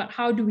just about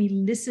how do we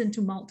listen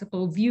to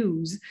multiple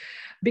views,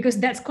 because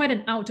that's quite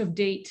an out of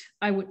date,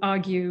 I would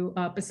argue,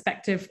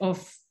 perspective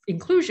of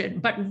inclusion,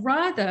 but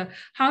rather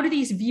how do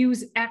these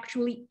views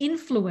actually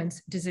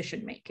influence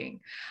decision-making?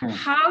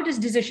 How does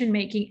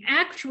decision-making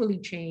actually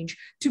change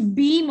to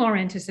be more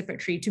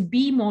anticipatory, to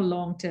be more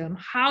long-term?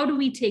 How do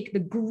we take the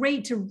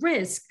greater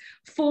risk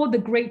for the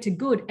greater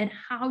good? And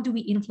how do we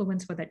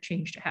influence for that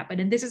change to happen?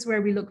 And this is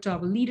where we look to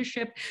our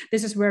leadership.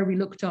 This is where we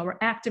look to our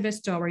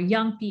activists, to our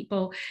young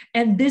people.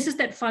 And this is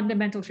that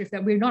fundamental shift,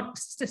 that we're not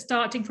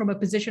starting from a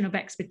position of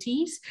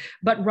expertise,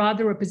 but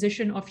rather a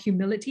position of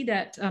humility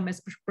that,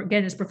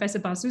 as Professor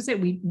Basu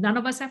said, none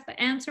of us have the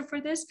answer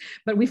for this,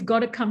 but we've got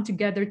to come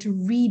together to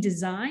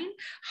redesign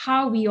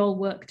how we all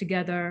work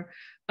together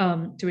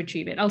to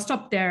achieve it. I'll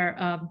stop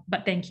there,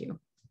 but thank you.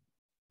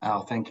 Oh,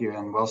 thank you,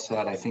 and well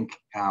said. I think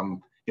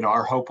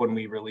our hope when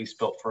we released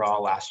Built for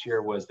All last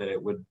year was that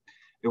it would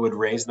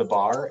raise the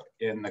bar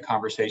in the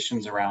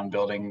conversations around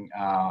building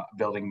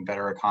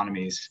better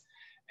economies.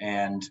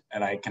 And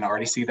I can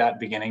already see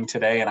that beginning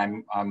today.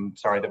 And I'm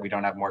sorry that we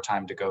don't have more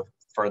time to go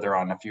further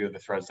on a few of the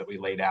threads that we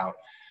laid out.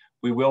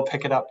 We will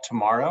pick it up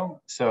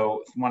tomorrow.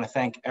 So I want to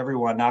thank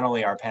everyone, not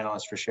only our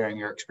panelists for sharing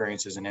your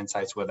experiences and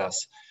insights with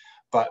us,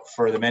 but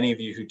for the many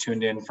of you who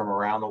tuned in from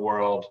around the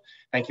world.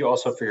 Thank you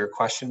also for your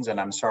questions. And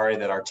I'm sorry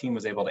that our team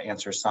was able to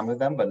answer some of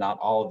them, but not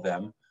all of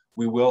them.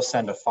 We will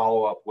send a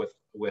follow-up with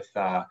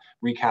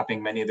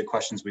recapping many of the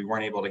questions we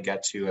weren't able to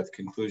get to at the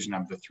conclusion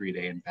of the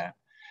 3-day event.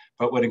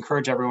 But would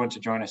encourage everyone to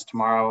join us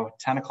tomorrow,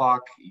 10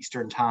 o'clock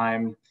Eastern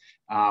time.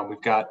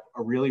 We've got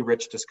a really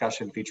rich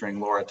discussion featuring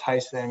Laura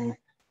Tyson,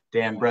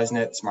 Dan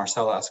Bresnitz,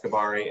 Marcella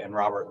Escobari, and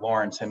Robert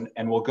Lawrence.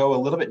 And we'll go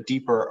a little bit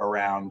deeper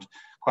around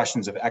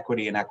questions of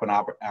equity and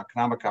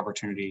economic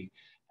opportunity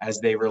as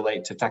they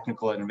relate to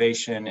technical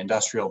innovation,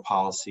 industrial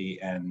policy,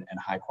 and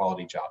high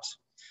quality jobs.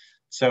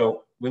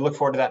 So we look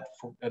forward to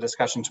that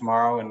discussion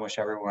tomorrow and wish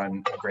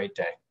everyone a great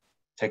day.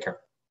 Take care.